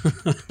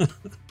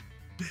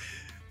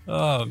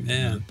 Oh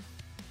man.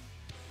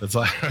 That's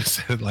why I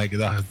said, like,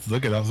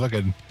 look at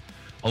fucking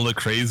all the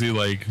crazy,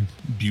 like,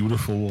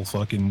 beautiful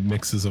fucking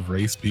mixes of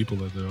race people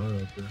that there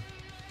are out there.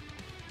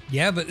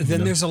 Yeah, but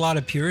then there's a lot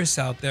of purists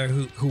out there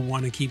who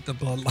want to keep the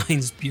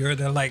bloodlines pure.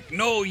 They're like,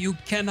 no, you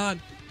cannot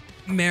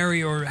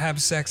marry or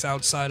have sex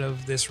outside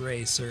of this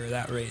race or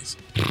that race.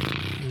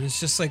 And it's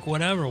just like,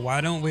 whatever.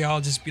 Why don't we all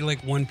just be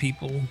like one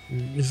people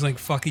and just like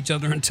fuck each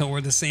other until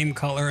we're the same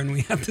color and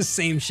we have the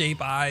same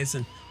shape eyes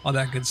and all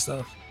that good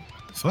stuff?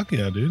 Fuck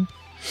yeah, dude.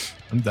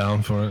 I'm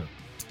down for it.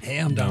 Hey,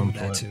 I'm down with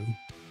that too.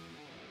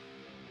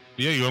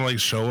 Yeah, you want to like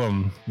show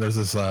them? There's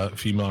this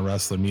female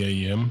wrestler, Mia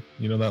Yim.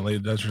 You know that lady?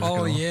 That's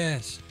oh yeah,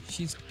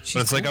 she's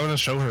but it's cool. Like I want to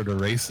show her to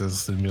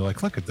racists and be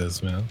like, look at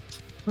this, man.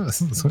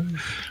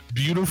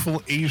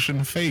 Beautiful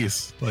Asian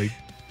face, like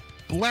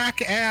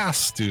black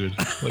ass, dude.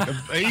 Like an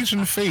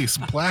Asian face,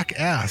 black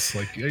ass.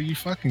 Like, are you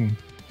fucking?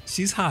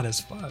 She's hot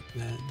as fuck,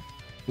 man.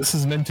 This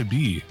is meant to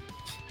be.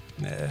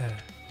 Yeah.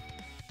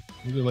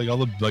 Like all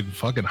the like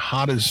fucking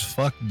hot as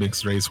fuck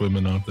mixed race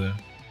women out there.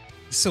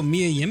 So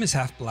Mia Yim is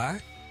half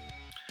black.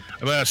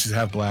 Well, she's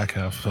half black,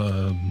 half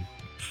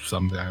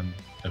something. I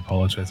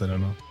apologize. I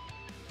don't know.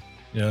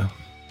 Yeah.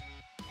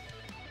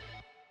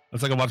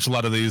 It's like I watch a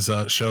lot of these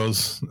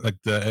shows, like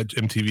the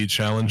MTV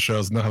challenge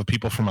shows, and they'll have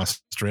people from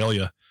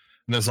Australia.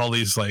 And there's all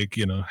these, like,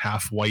 you know,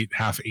 half white,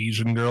 half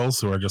Asian girls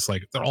who are just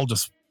like, they're all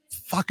just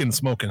fucking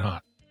smoking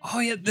hot.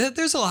 Oh, yeah.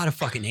 There's a lot of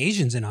fucking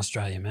Asians in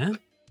Australia, man.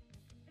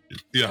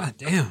 Yeah. God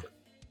damn.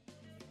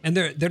 And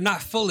they're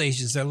not full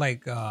Asians. They're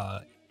like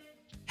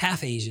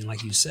half Asian,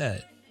 like you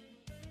said.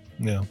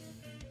 Yeah.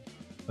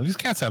 Well, these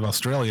cats have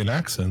Australian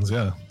accents,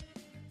 yeah.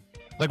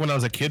 Like when I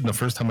was a kid and the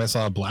first time I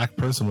saw a black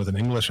person with an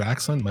English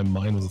accent, my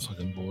mind was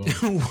fucking blown.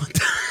 What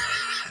the?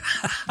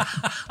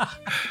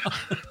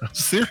 I'm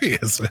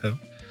serious, man.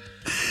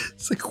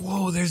 It's like,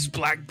 whoa, there's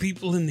black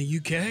people in the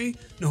UK?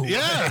 No way.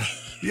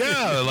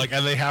 Yeah, like,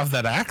 and they have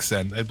that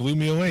accent. It blew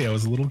me away. I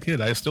was a little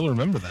kid. I still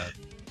remember that.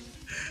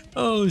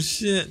 Oh,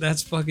 shit.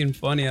 That's fucking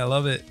funny. I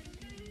love it.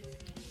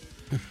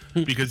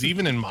 Because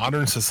even in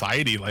modern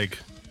society, like,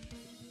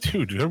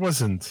 dude, there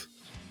wasn't,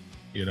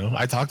 you know,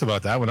 I talked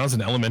about that when I was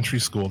in elementary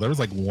school. There was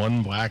like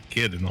one black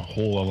kid in the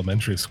whole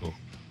elementary school.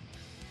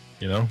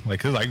 You know, like,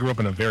 cause I grew up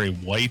in a very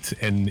white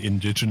and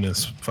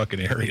indigenous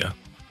fucking area.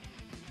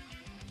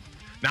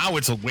 Now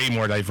it's a way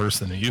more diverse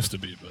than it used to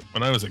be. But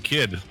when I was a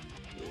kid,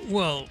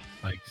 well,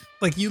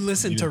 like you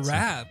listen to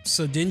rap.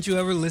 So didn't you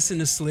ever listen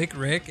to Slick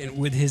Rick and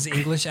with his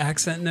English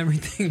accent and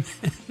everything?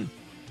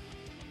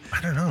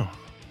 I don't know.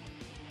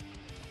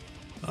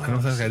 I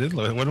don't think I did.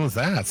 When was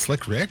that?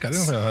 Slick Rick? I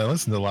don't think I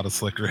listened to a lot of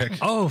Slick Rick.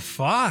 Oh,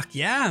 fuck.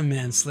 Yeah,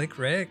 man. Slick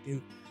Rick.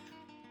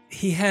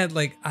 He had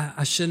like,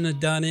 I Shouldn't Have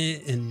Done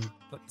It. And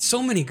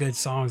so many good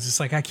songs. It's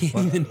like, I can't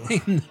even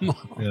name them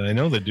all. Yeah, I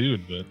know the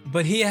dude,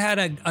 but he had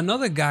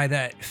another guy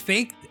that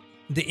faked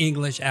the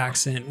English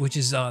accent, which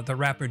is the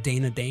rapper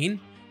Dana Dane.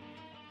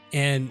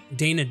 And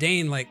Dana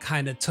Dane like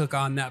kind of took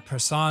on that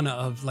persona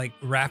of like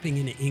rapping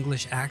in an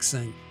English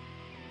accent.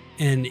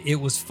 And it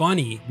was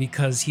funny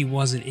because he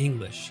wasn't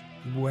English.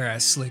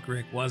 Whereas Slick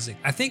Rick wasn't.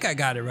 I think I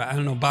got it right. I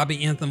don't know.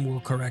 Bobby Anthem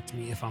will correct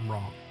me if I'm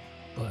wrong.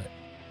 But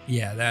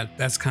yeah,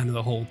 that's kind of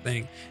the whole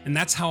thing. And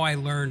that's how I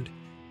learned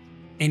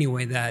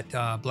anyway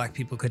that black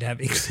people could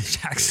have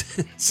English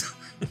accents.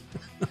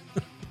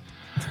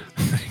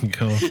 you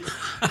go.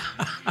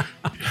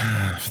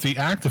 The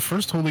act of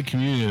First Holy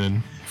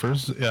Communion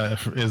is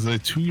a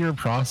 2-year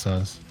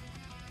process.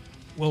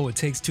 Whoa, it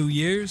takes 2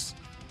 years?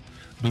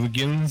 It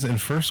begins in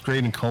first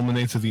grade and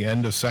culminates at the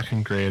end of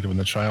second grade when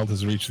the child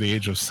has reached the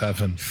age of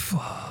 7.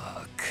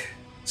 Fuck.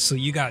 So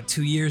you got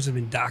 2 years of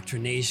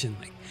indoctrination,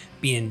 like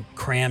being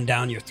crammed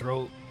down your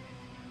throat.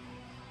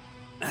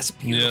 That's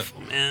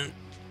beautiful, man.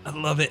 I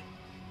love it.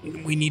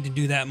 We need to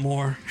do that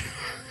more.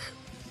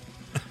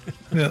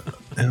 Yeah,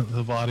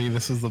 the body.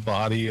 This is the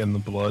body and the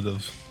blood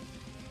of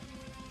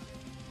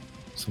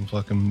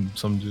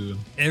some dude.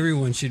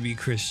 Everyone should be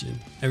Christian.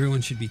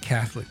 Everyone should be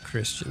Catholic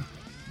Christian.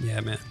 Yeah,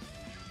 man.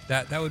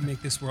 That would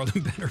make this world a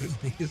better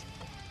place.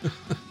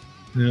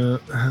 Yeah.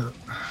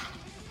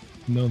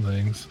 No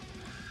thanks.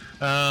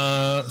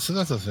 So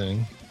that's a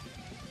thing.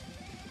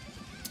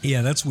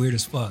 Yeah, that's weird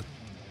as fuck.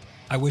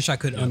 I wish I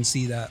could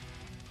unsee that.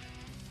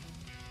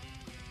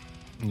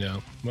 Yeah.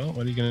 Well,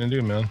 what are you gonna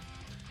do, man?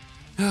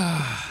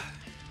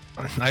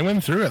 I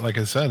went through it, like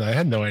I said. I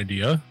had no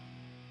idea.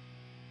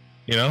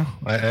 You know,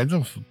 I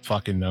don't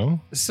fucking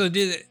know. So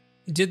did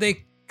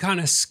they kind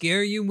of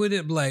scare you with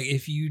it? Like,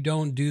 if you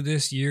don't do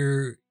this,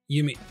 you're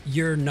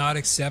not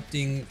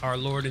accepting our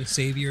Lord and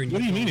Savior. And what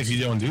do you mean if you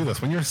don't do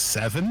this? When you're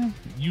 7,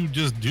 you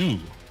just do.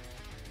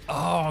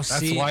 Oh,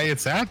 that's why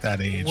it's at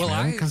that age, well,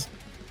 man. Because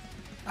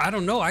I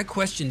don't know. I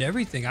questioned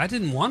everything. I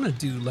didn't want to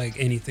do like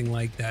anything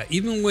like that.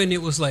 Even when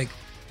it was like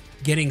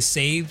getting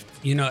saved,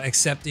 you know,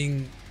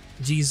 accepting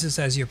Jesus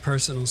as your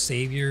personal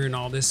savior and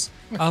all this.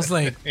 I was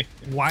like,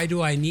 why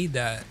do I need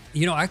that?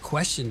 You know, I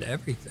questioned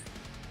everything.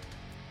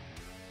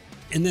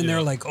 And then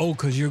they're like, oh,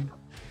 because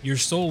your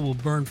soul will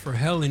burn for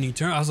hell in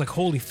eternity. I was like,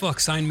 holy fuck,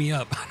 sign me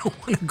up. I don't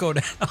want to go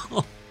to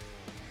hell.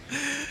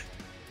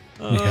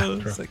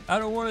 It's like, I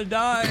don't want to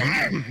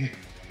die.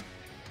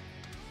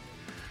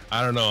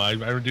 I don't know. I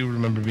do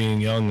remember being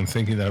young and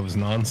thinking that it was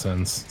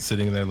nonsense,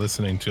 sitting there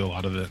listening to a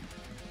lot of it.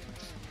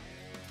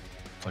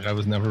 Like, I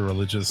was never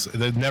religious.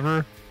 It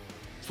never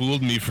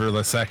fooled me for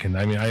a second.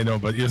 I mean, I know,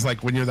 but it's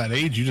like when you're that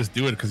age, you just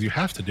do it because you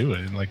have to do it.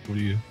 And like, what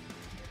do you?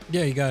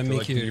 Yeah, you gotta make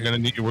like you're gonna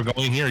need. We're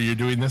going here. You're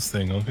doing this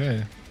thing.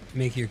 Okay.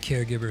 Make your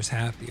caregivers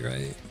happy,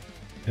 right?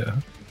 Yeah.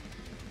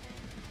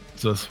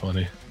 It's just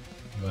funny,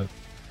 but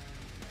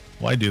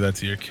why do that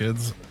to your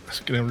kids? It's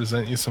gonna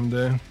resent you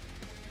someday.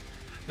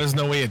 There's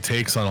no way it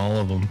takes on all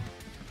of them.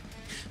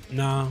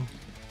 No.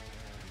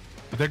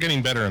 But they're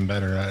getting better and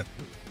better at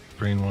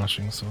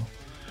brainwashing. So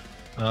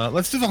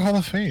let's do the Hall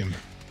of Fame.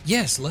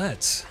 Yes,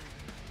 let's.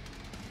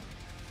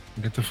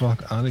 Get the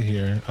fuck out of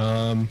here.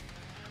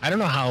 I don't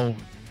know how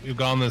we've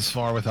gone this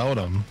far without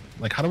them.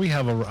 Like, how do we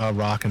have a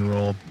rock and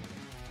roll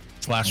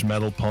 /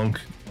 metal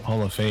punk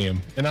Hall of Fame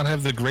and not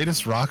have the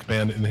greatest rock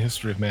band in the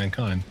history of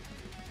mankind?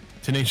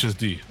 Tenacious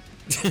D.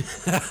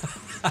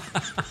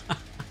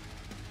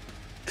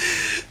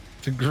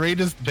 The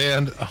greatest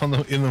band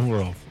in the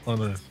world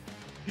on Earth.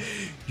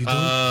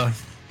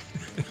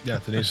 Yeah,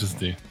 Tenacious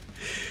D.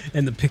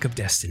 And the Pick of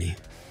Destiny.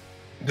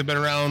 They've been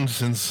around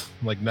since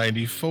like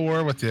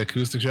 '94 with the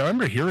acoustic show. I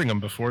remember hearing them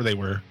before they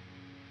were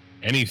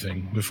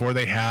anything. Before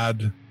they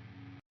had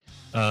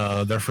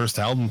their first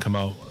album come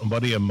out. A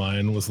buddy of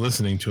mine was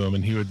listening to them,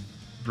 and he would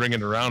bring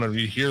it around, and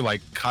we'd hear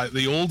like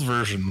the old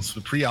versions,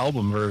 the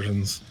pre-album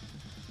versions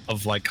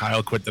of like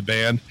Kyle Quit the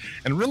Band.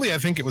 And really, I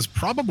think it was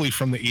probably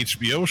from the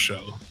HBO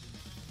show.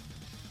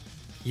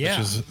 Yeah,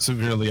 which is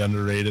severely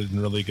underrated and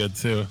really good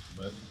too.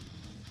 But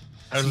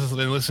I've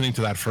been listening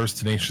to that first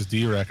Tenacious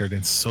D record.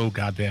 It's so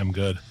goddamn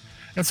good.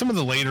 And some of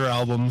the later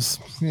albums,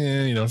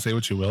 you know, say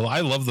what you will. I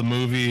love the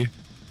movie.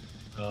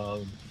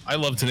 I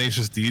love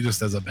Tenacious D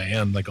just as a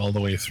band, like all the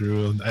way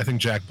through. I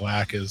think Jack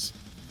Black is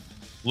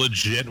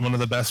legit one of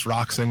the best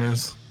rock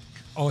singers.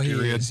 Oh, he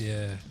is,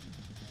 yeah.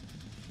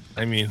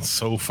 I mean,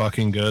 so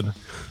fucking good.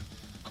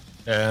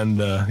 And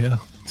yeah,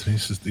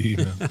 Tenacious D,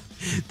 man.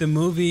 The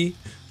movie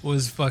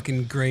was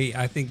fucking great.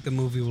 I think the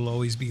movie will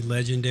always be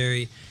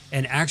legendary.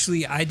 And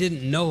actually, I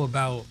didn't know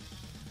about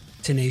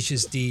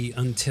Tenacious D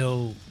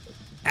until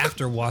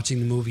after watching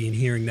the movie and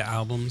hearing the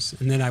albums.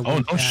 And then I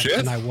went back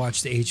and I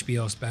watched the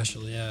HBO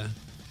special. Yeah.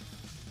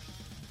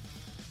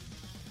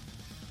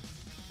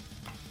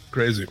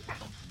 Crazy.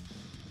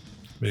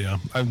 But yeah,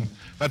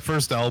 that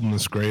first album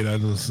is great. I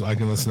can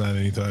listen to that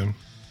anytime.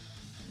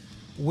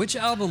 Which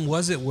album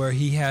was it where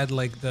he had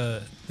like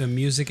the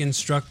music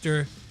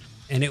instructor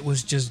and it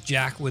was just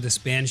Jack with a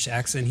Spanish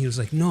accent? He was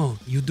like, no,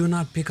 you do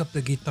not pick up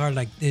the guitar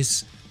like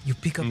this. You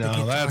pick up the guitar.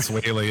 No, that's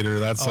way later.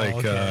 That's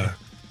okay.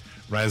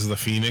 Rise of the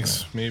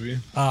Phoenix, maybe.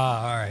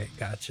 Ah, all right.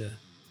 Gotcha.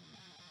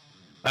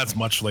 That's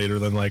much later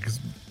than like,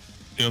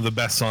 you know, the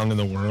best song in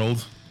the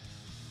world.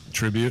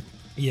 Tribute.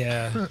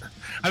 Yeah.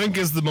 I think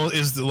is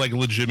like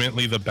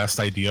legitimately the best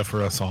idea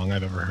for a song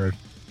I've ever heard.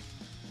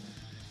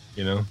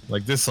 You know,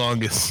 like this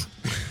song is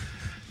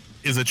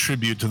a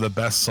tribute to the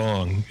best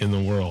song in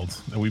the world.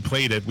 And we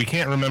played it. We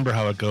can't remember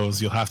how it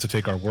goes. You'll have to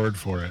take our word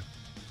for it.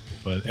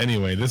 But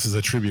anyway, this is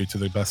a tribute to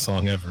the best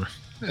song ever.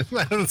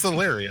 That's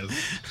hilarious.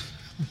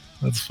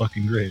 That's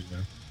fucking great,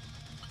 man.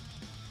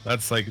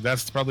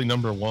 That's probably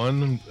number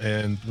one,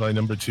 and my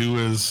number two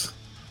is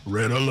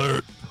Red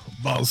Alert,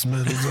 Boss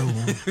Metal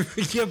Zone.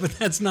 Yeah, but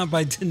that's not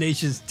by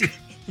Tenacious D.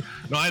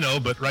 No, I know,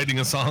 but writing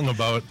a song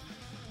about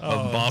a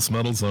Boss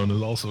Metal Zone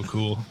is also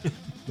cool.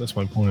 That's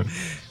my point.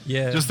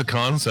 Yeah. Just the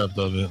concept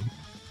of it.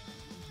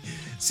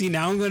 See,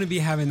 now I'm going to be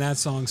having that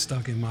song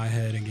stuck in my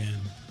head again.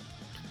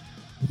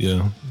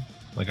 Yeah.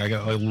 Like, I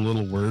got like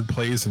little word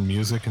plays and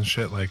music and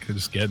shit. Like, it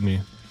just get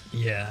me.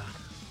 Yeah.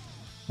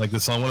 Like the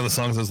song, one of the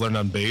songs I was learning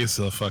on bass,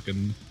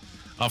 fucking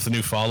off the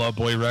new Fall Out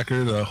Boy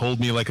record, "Hold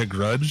Me Like a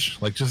Grudge."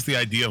 Like, just the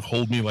idea of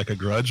 "Hold Me Like a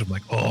Grudge," I'm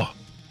like, oh,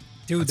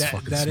 dude,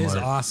 that is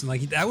smart. awesome.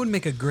 Like, that would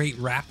make a great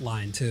rap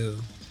line too.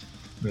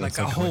 Yeah, like,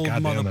 a whole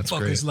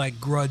motherfuckers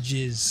like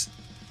grudges.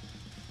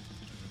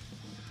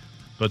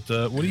 But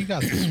what do you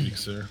got this week,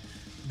 sir?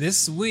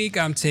 This week,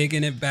 I'm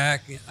taking it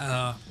back.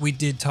 We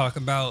did talk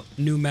about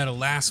new metal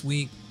last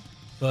week,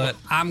 but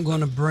I'm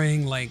gonna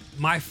bring like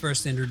my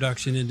first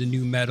introduction into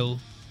new metal,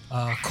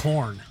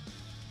 Korn.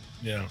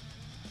 Yeah.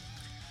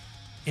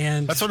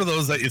 And that's one of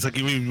those that it's like,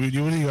 what do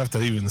you have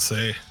to even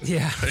say?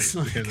 Yeah, it's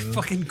like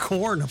fucking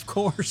Korn, of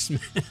course,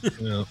 man.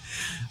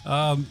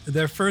 Yeah.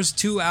 Their first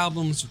two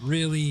albums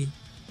really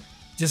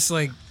just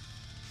like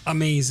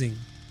amazing.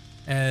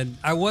 And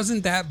I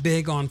wasn't that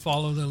big on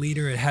Follow the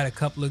Leader. It had a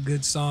couple of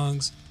good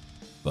songs,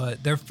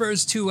 but their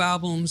first two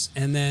albums,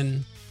 and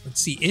then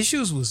let's see,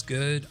 Issues was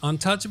good.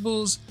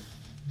 Untouchables,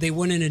 they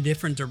went in a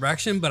different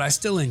direction, but I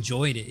still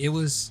enjoyed it. It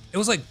was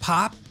like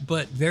pop,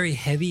 but very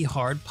heavy,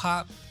 hard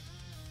pop.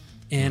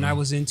 And I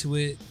was into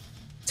it.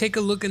 Take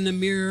a Look in the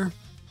Mirror,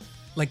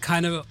 like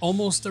kind of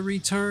almost a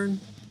return.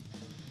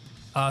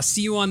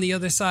 See You on the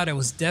Other Side, I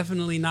was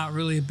definitely not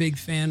really a big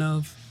fan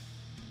of.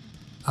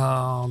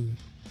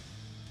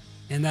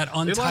 And that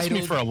Untitled. It lasted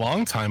me for a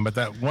long time, but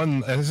that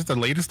one, is it the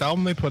latest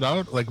album they put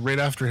out, like right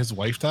after his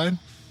wife died?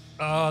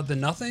 The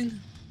Nothing?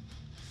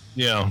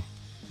 Yeah.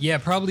 Yeah,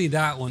 probably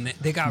that one.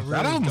 They got really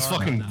that album's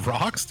dark fucking now.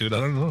 rocks, dude. I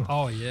don't know.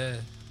 Oh yeah.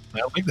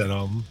 I like that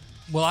album.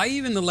 Well, I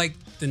even like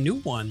the new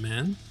one,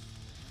 man.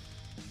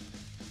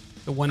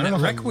 The one that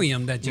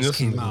Requiem that just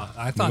came out.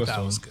 I thought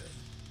that was good.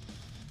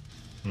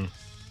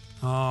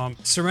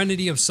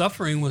 Serenity of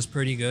Suffering was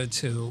pretty good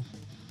too.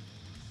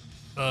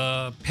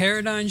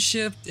 Paradigm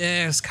Shift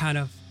is kind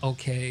of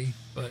okay,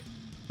 but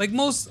like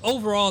most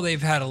overall,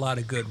 they've had a lot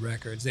of good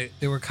records.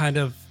 They were kind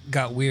of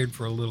got weird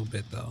for a little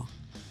bit though.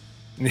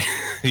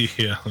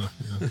 Yeah.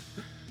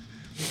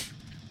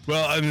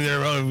 Well, I mean,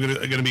 they're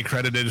going to be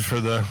credited for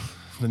the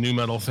new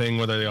metal thing,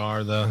 whether they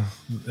are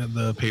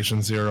the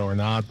Patient Zero or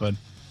not. But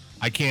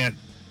I can't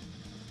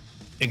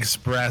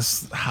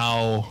express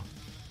how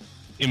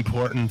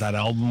important that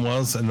album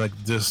was, and like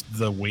just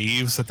the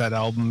waves that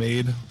album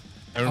made.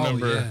 I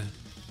remember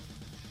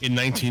in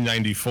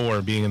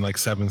 1994 being in like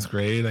 7th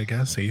grade, I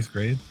guess 8th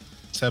grade,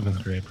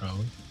 7th grade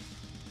probably,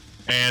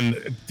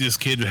 and this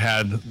kid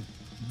had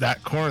that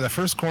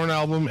first Korn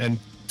album and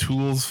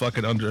Tool's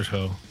fucking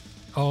Undertow.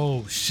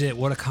 Oh shit,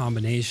 what a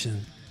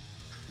combination.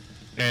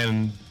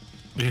 And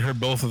we heard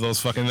both of those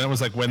fucking, that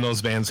was like when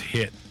those bands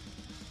hit,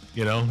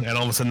 you know, and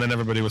all of a sudden then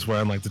everybody was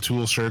wearing like the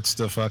Tool shirts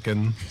to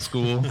fucking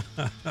school,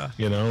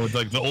 you know, with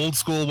like the old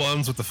school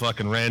ones with the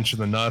fucking wrench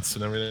and the nuts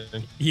and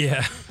everything.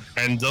 Yeah.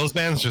 And those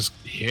bands just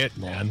hit,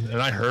 man.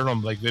 And I heard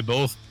them, like they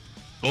both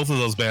of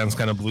those bands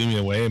kind of blew me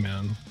away,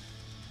 man,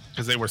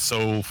 because they were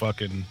so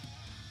fucking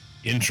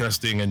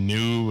interesting and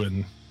new.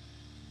 And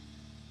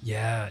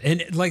yeah,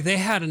 and like they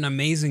had an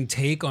amazing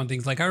take on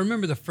things. Like I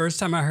remember the first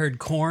time I heard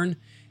Korn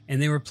and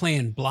they were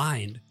playing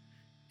Blind,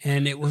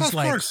 and it was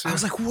I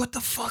was like, what the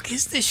fuck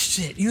is this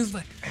shit? He was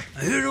like,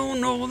 I don't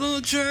know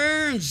the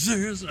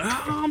chances,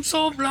 I'm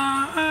so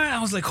blind. I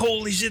was like,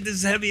 holy shit, this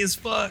is heavy as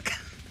fuck.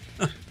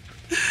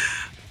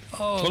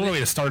 What a way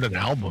to start an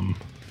album.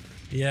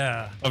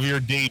 Yeah. Of your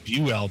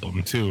debut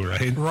album too,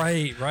 right?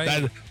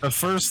 Right. The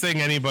first thing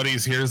anybody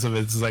hears of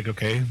it is like,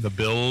 okay, the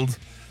build,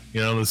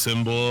 you know, the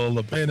cymbal,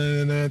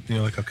 the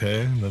you're like,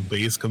 okay, the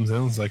bass comes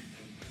in, it's like,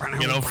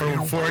 you know,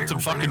 for it to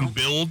fucking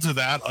build to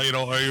that, you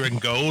know, or even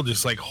go,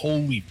 just like,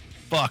 holy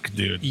fuck,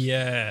 dude.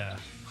 Yeah.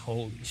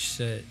 Holy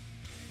shit.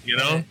 You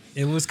know?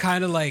 It was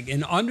kind of like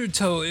an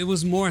Undertow. It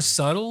was more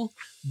subtle,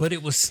 but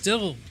it was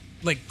still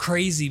like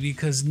crazy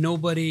because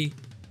nobody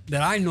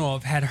that I know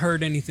of had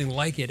heard anything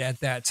like it at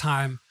that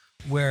time,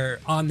 where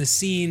on the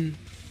scene,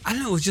 I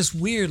don't know, it was just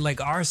weird. Like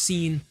our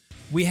scene,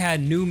 we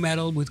had new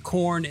metal with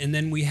Korn, and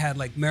then we had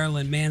like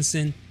Marilyn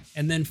Manson,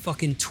 and then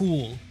fucking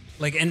Tool.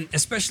 Like, and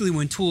especially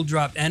when Tool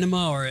dropped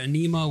Enema or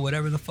Anima,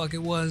 whatever the fuck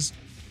it was,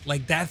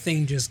 like that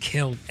thing just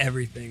killed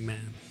everything,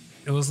 man.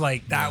 It was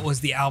like, that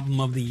was the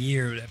album of the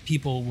year that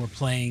people were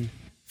playing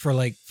for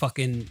like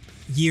fucking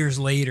years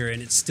later,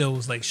 and it still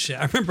was like shit.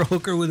 I remember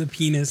Hooker with a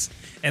Penis,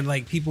 and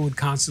like people would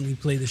constantly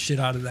play the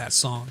shit out of that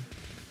song.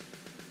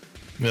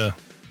 Yeah.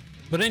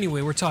 But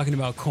anyway, we're talking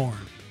about Korn.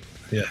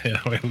 Yeah,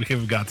 we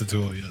haven't got to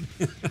Tool yet.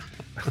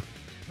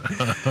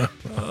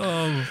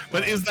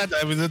 But is that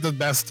the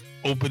best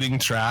opening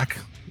track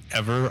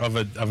ever of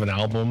an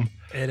album?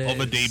 It is. Of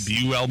a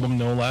debut album,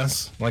 no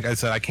less. Like I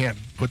said, I can't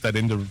put that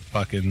into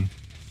fucking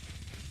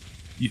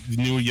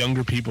new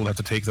younger people have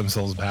to take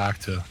themselves back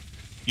to.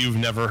 You've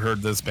never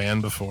heard this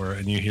band before,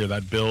 and you hear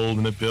that build,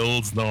 and it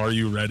builds. Now, are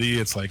you ready?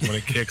 It's like when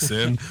it kicks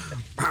in.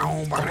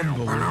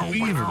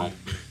 Unbelievable.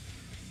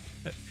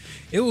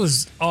 It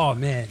was, oh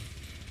man,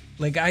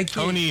 like I can't.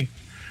 Tony,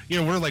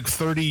 we're like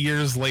 30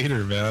 years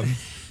later, man.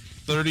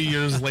 30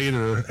 years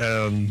later,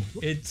 and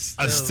it's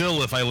I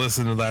still, if I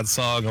listen to that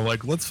song, I'm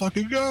like, let's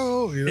fucking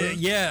go.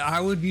 Yeah, I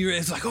would be.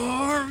 It's like,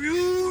 are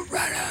you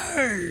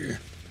ready?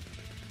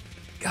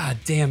 God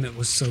damn, it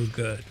was so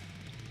good.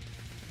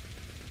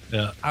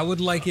 Yeah, I would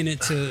liken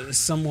it to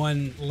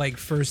someone like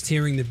first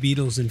hearing the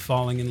Beatles and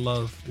falling in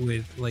love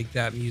with like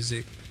that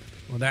music.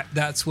 Well,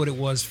 that's what it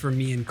was for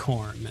me and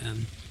Korn,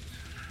 man.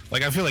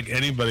 Like I feel like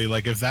anybody,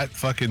 like if that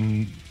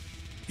fucking,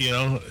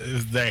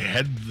 if their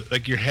head,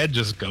 like your head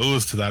just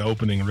goes to that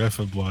opening riff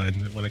of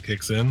Blind when it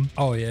kicks in.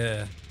 Oh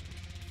yeah.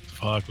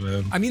 Fuck,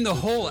 man. I mean, the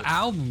whole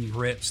album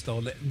rips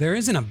though. There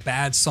isn't a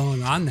bad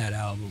song on that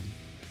album.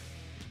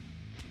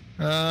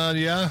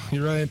 Yeah,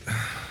 you're right.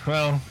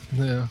 Well,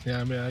 yeah,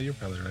 I mean, you're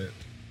probably right.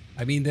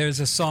 I mean, there's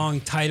a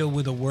song titled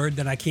with a word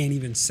that I can't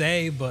even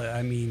say, but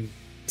I mean,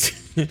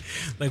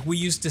 like we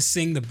used to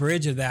sing the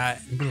bridge of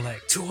that and be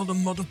like, to all the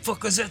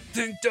motherfuckers that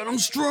think that I'm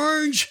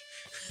strange.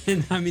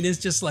 And I mean, it's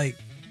just like,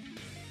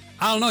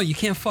 I don't know, you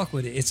can't fuck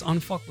with it. It's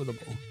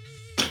unfuckwittable.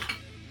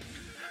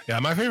 Yeah,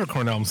 my favorite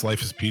Korn album's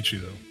Life is Peachy,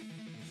 though.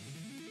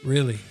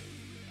 Really?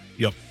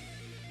 Yep.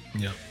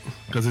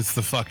 Because it's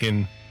the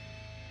fucking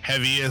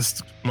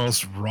heaviest,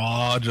 most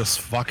raw,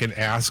 just fucking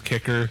ass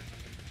kicker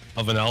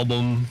of an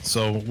album.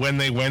 So when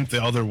they went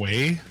the other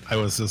way, I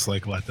was just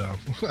like let down.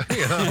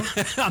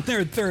 On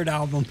their third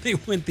album, they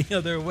went the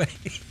other way.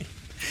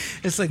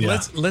 It's like,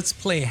 let's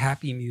play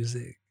happy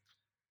music.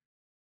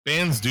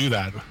 Bands do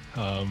that.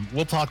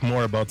 We'll talk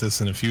more about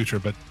this in the future,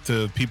 but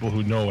to people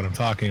who know what I'm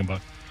talking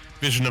about,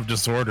 Vision of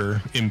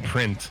Disorder in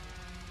print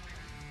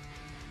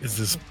is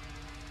this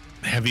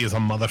heavy as a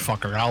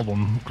motherfucker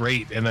album.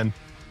 Great. And then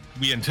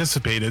we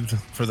anticipated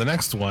for the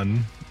next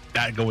one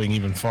that going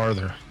even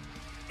farther,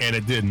 and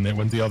it didn't. It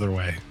went the other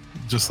way,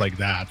 just like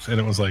that. And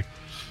it was like,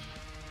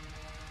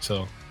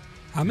 so.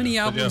 How many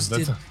albums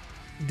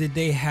did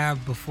they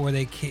have before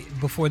they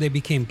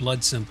became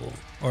Blood Simple,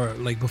 or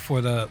like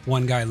before the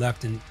one guy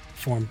left and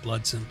formed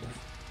Blood Simple?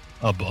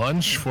 A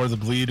bunch. For the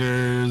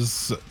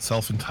Bleeders,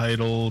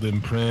 Self-Entitled,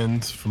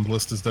 Imprint, From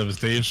Bliss to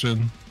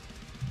Devastation.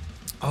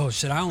 Oh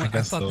shit! I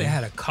thought they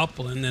had a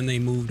couple, and then they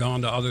moved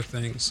on to other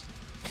things.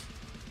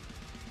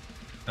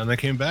 And they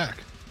came back.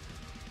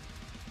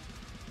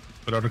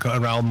 Put out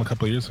an album a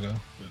couple of years ago.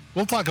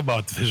 We'll talk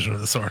about Vision of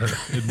Disorder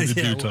in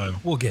due time.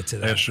 We'll get to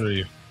that. I assure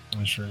you.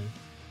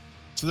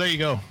 So there you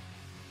go.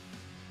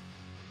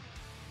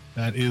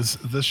 That is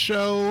the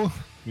show.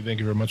 We thank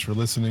you very much for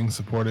listening,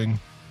 supporting,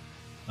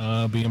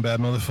 being bad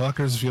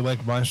motherfuckers. If you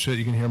like my shit,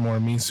 you can hear more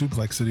of me.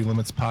 Suplex City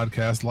Limits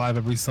podcast live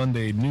every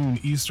Sunday, noon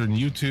Eastern,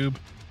 YouTube.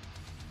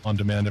 On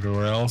demand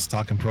everywhere else.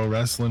 Talking pro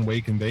wrestling,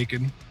 wake and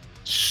bacon,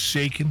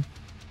 shaking.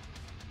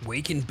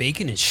 Wake and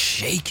bacon and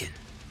shaking.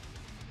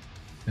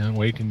 Yeah,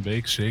 wake and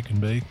bake, shake and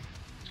bake.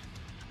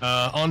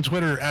 On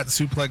Twitter at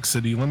Suplex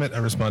City Limit, I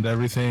respond to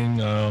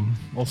everything.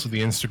 Also the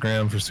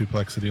Instagram for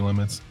Suplex City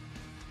Limits.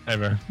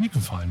 Ever, you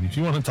can find me if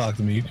you want to talk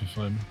to me. You can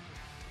find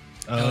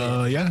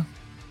me. Yeah.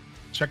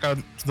 Check out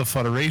the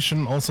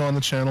Federation also on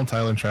the channel.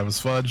 Tyler and Travis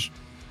Fudge,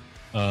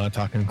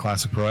 talking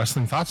classic pro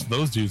wrestling. Thoughts of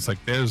those dudes?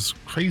 Like, there's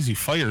crazy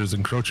fires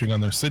encroaching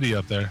on their city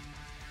up there,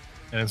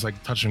 and it's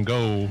like touch and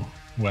go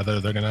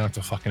whether they're gonna have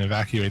to fucking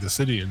evacuate the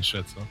city and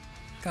shit. So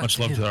much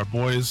love to our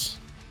boys.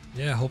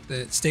 Yeah, hope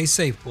that stay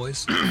safe,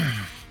 boys.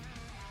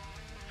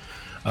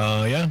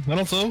 Yeah, and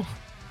also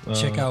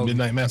check out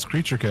Midnight Mass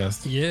Creature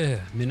Cast. Yeah,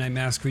 Midnight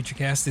Mass Creature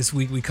Cast. This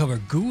week we cover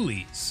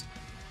Ghoulies.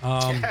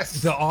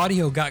 Yes. The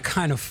audio got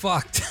kind of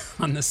fucked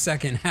on the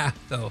second half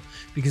though,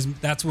 because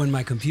that's when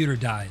my computer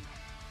died.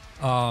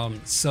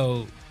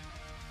 So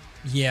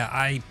yeah,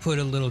 I put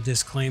a little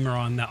disclaimer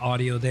on the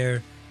audio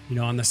there.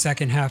 On the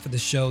second half of the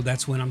show,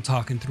 that's when I'm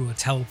talking through a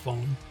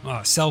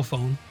cell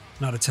phone,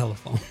 not a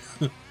telephone.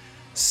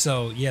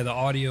 So yeah, the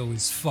audio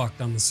is fucked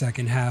on the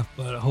second half,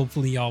 but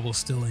hopefully y'all will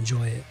still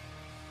enjoy it.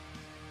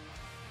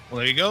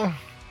 Well, there you go.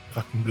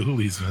 Fucking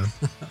Ghoulies, man.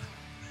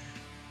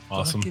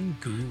 Awesome. Fucking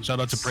Ghoulies.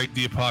 Shout out to Break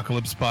the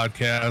Apocalypse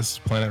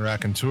podcast, Planet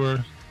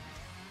Raconteur.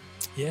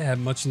 Yeah,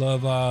 much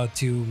love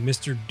to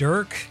Mr.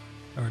 Dirk,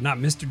 or not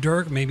Mr.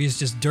 Dirk, maybe it's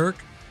just Dirk.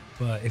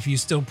 But if you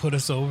still put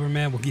us over,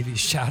 man, we'll give you a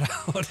shout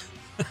out.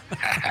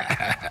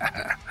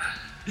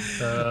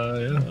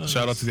 Yeah.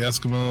 Shout out to the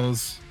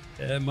Eskimos.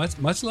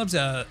 Much love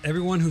to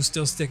everyone who's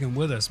still sticking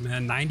with us,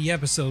 man. 90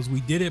 episodes, we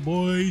did it,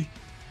 boy.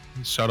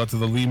 Shout out to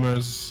the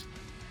lemurs.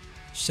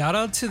 Shout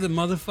out to the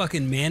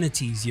motherfucking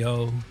manatees,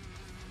 yo.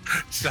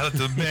 Shout out to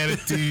the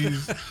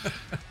manatees.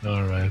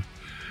 All right.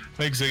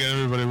 Thanks again,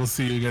 everybody. We'll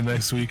see you again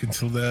next week.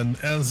 Until then,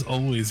 as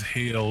always,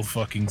 hail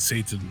fucking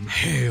Satan.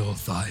 Hail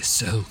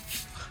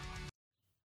thyself.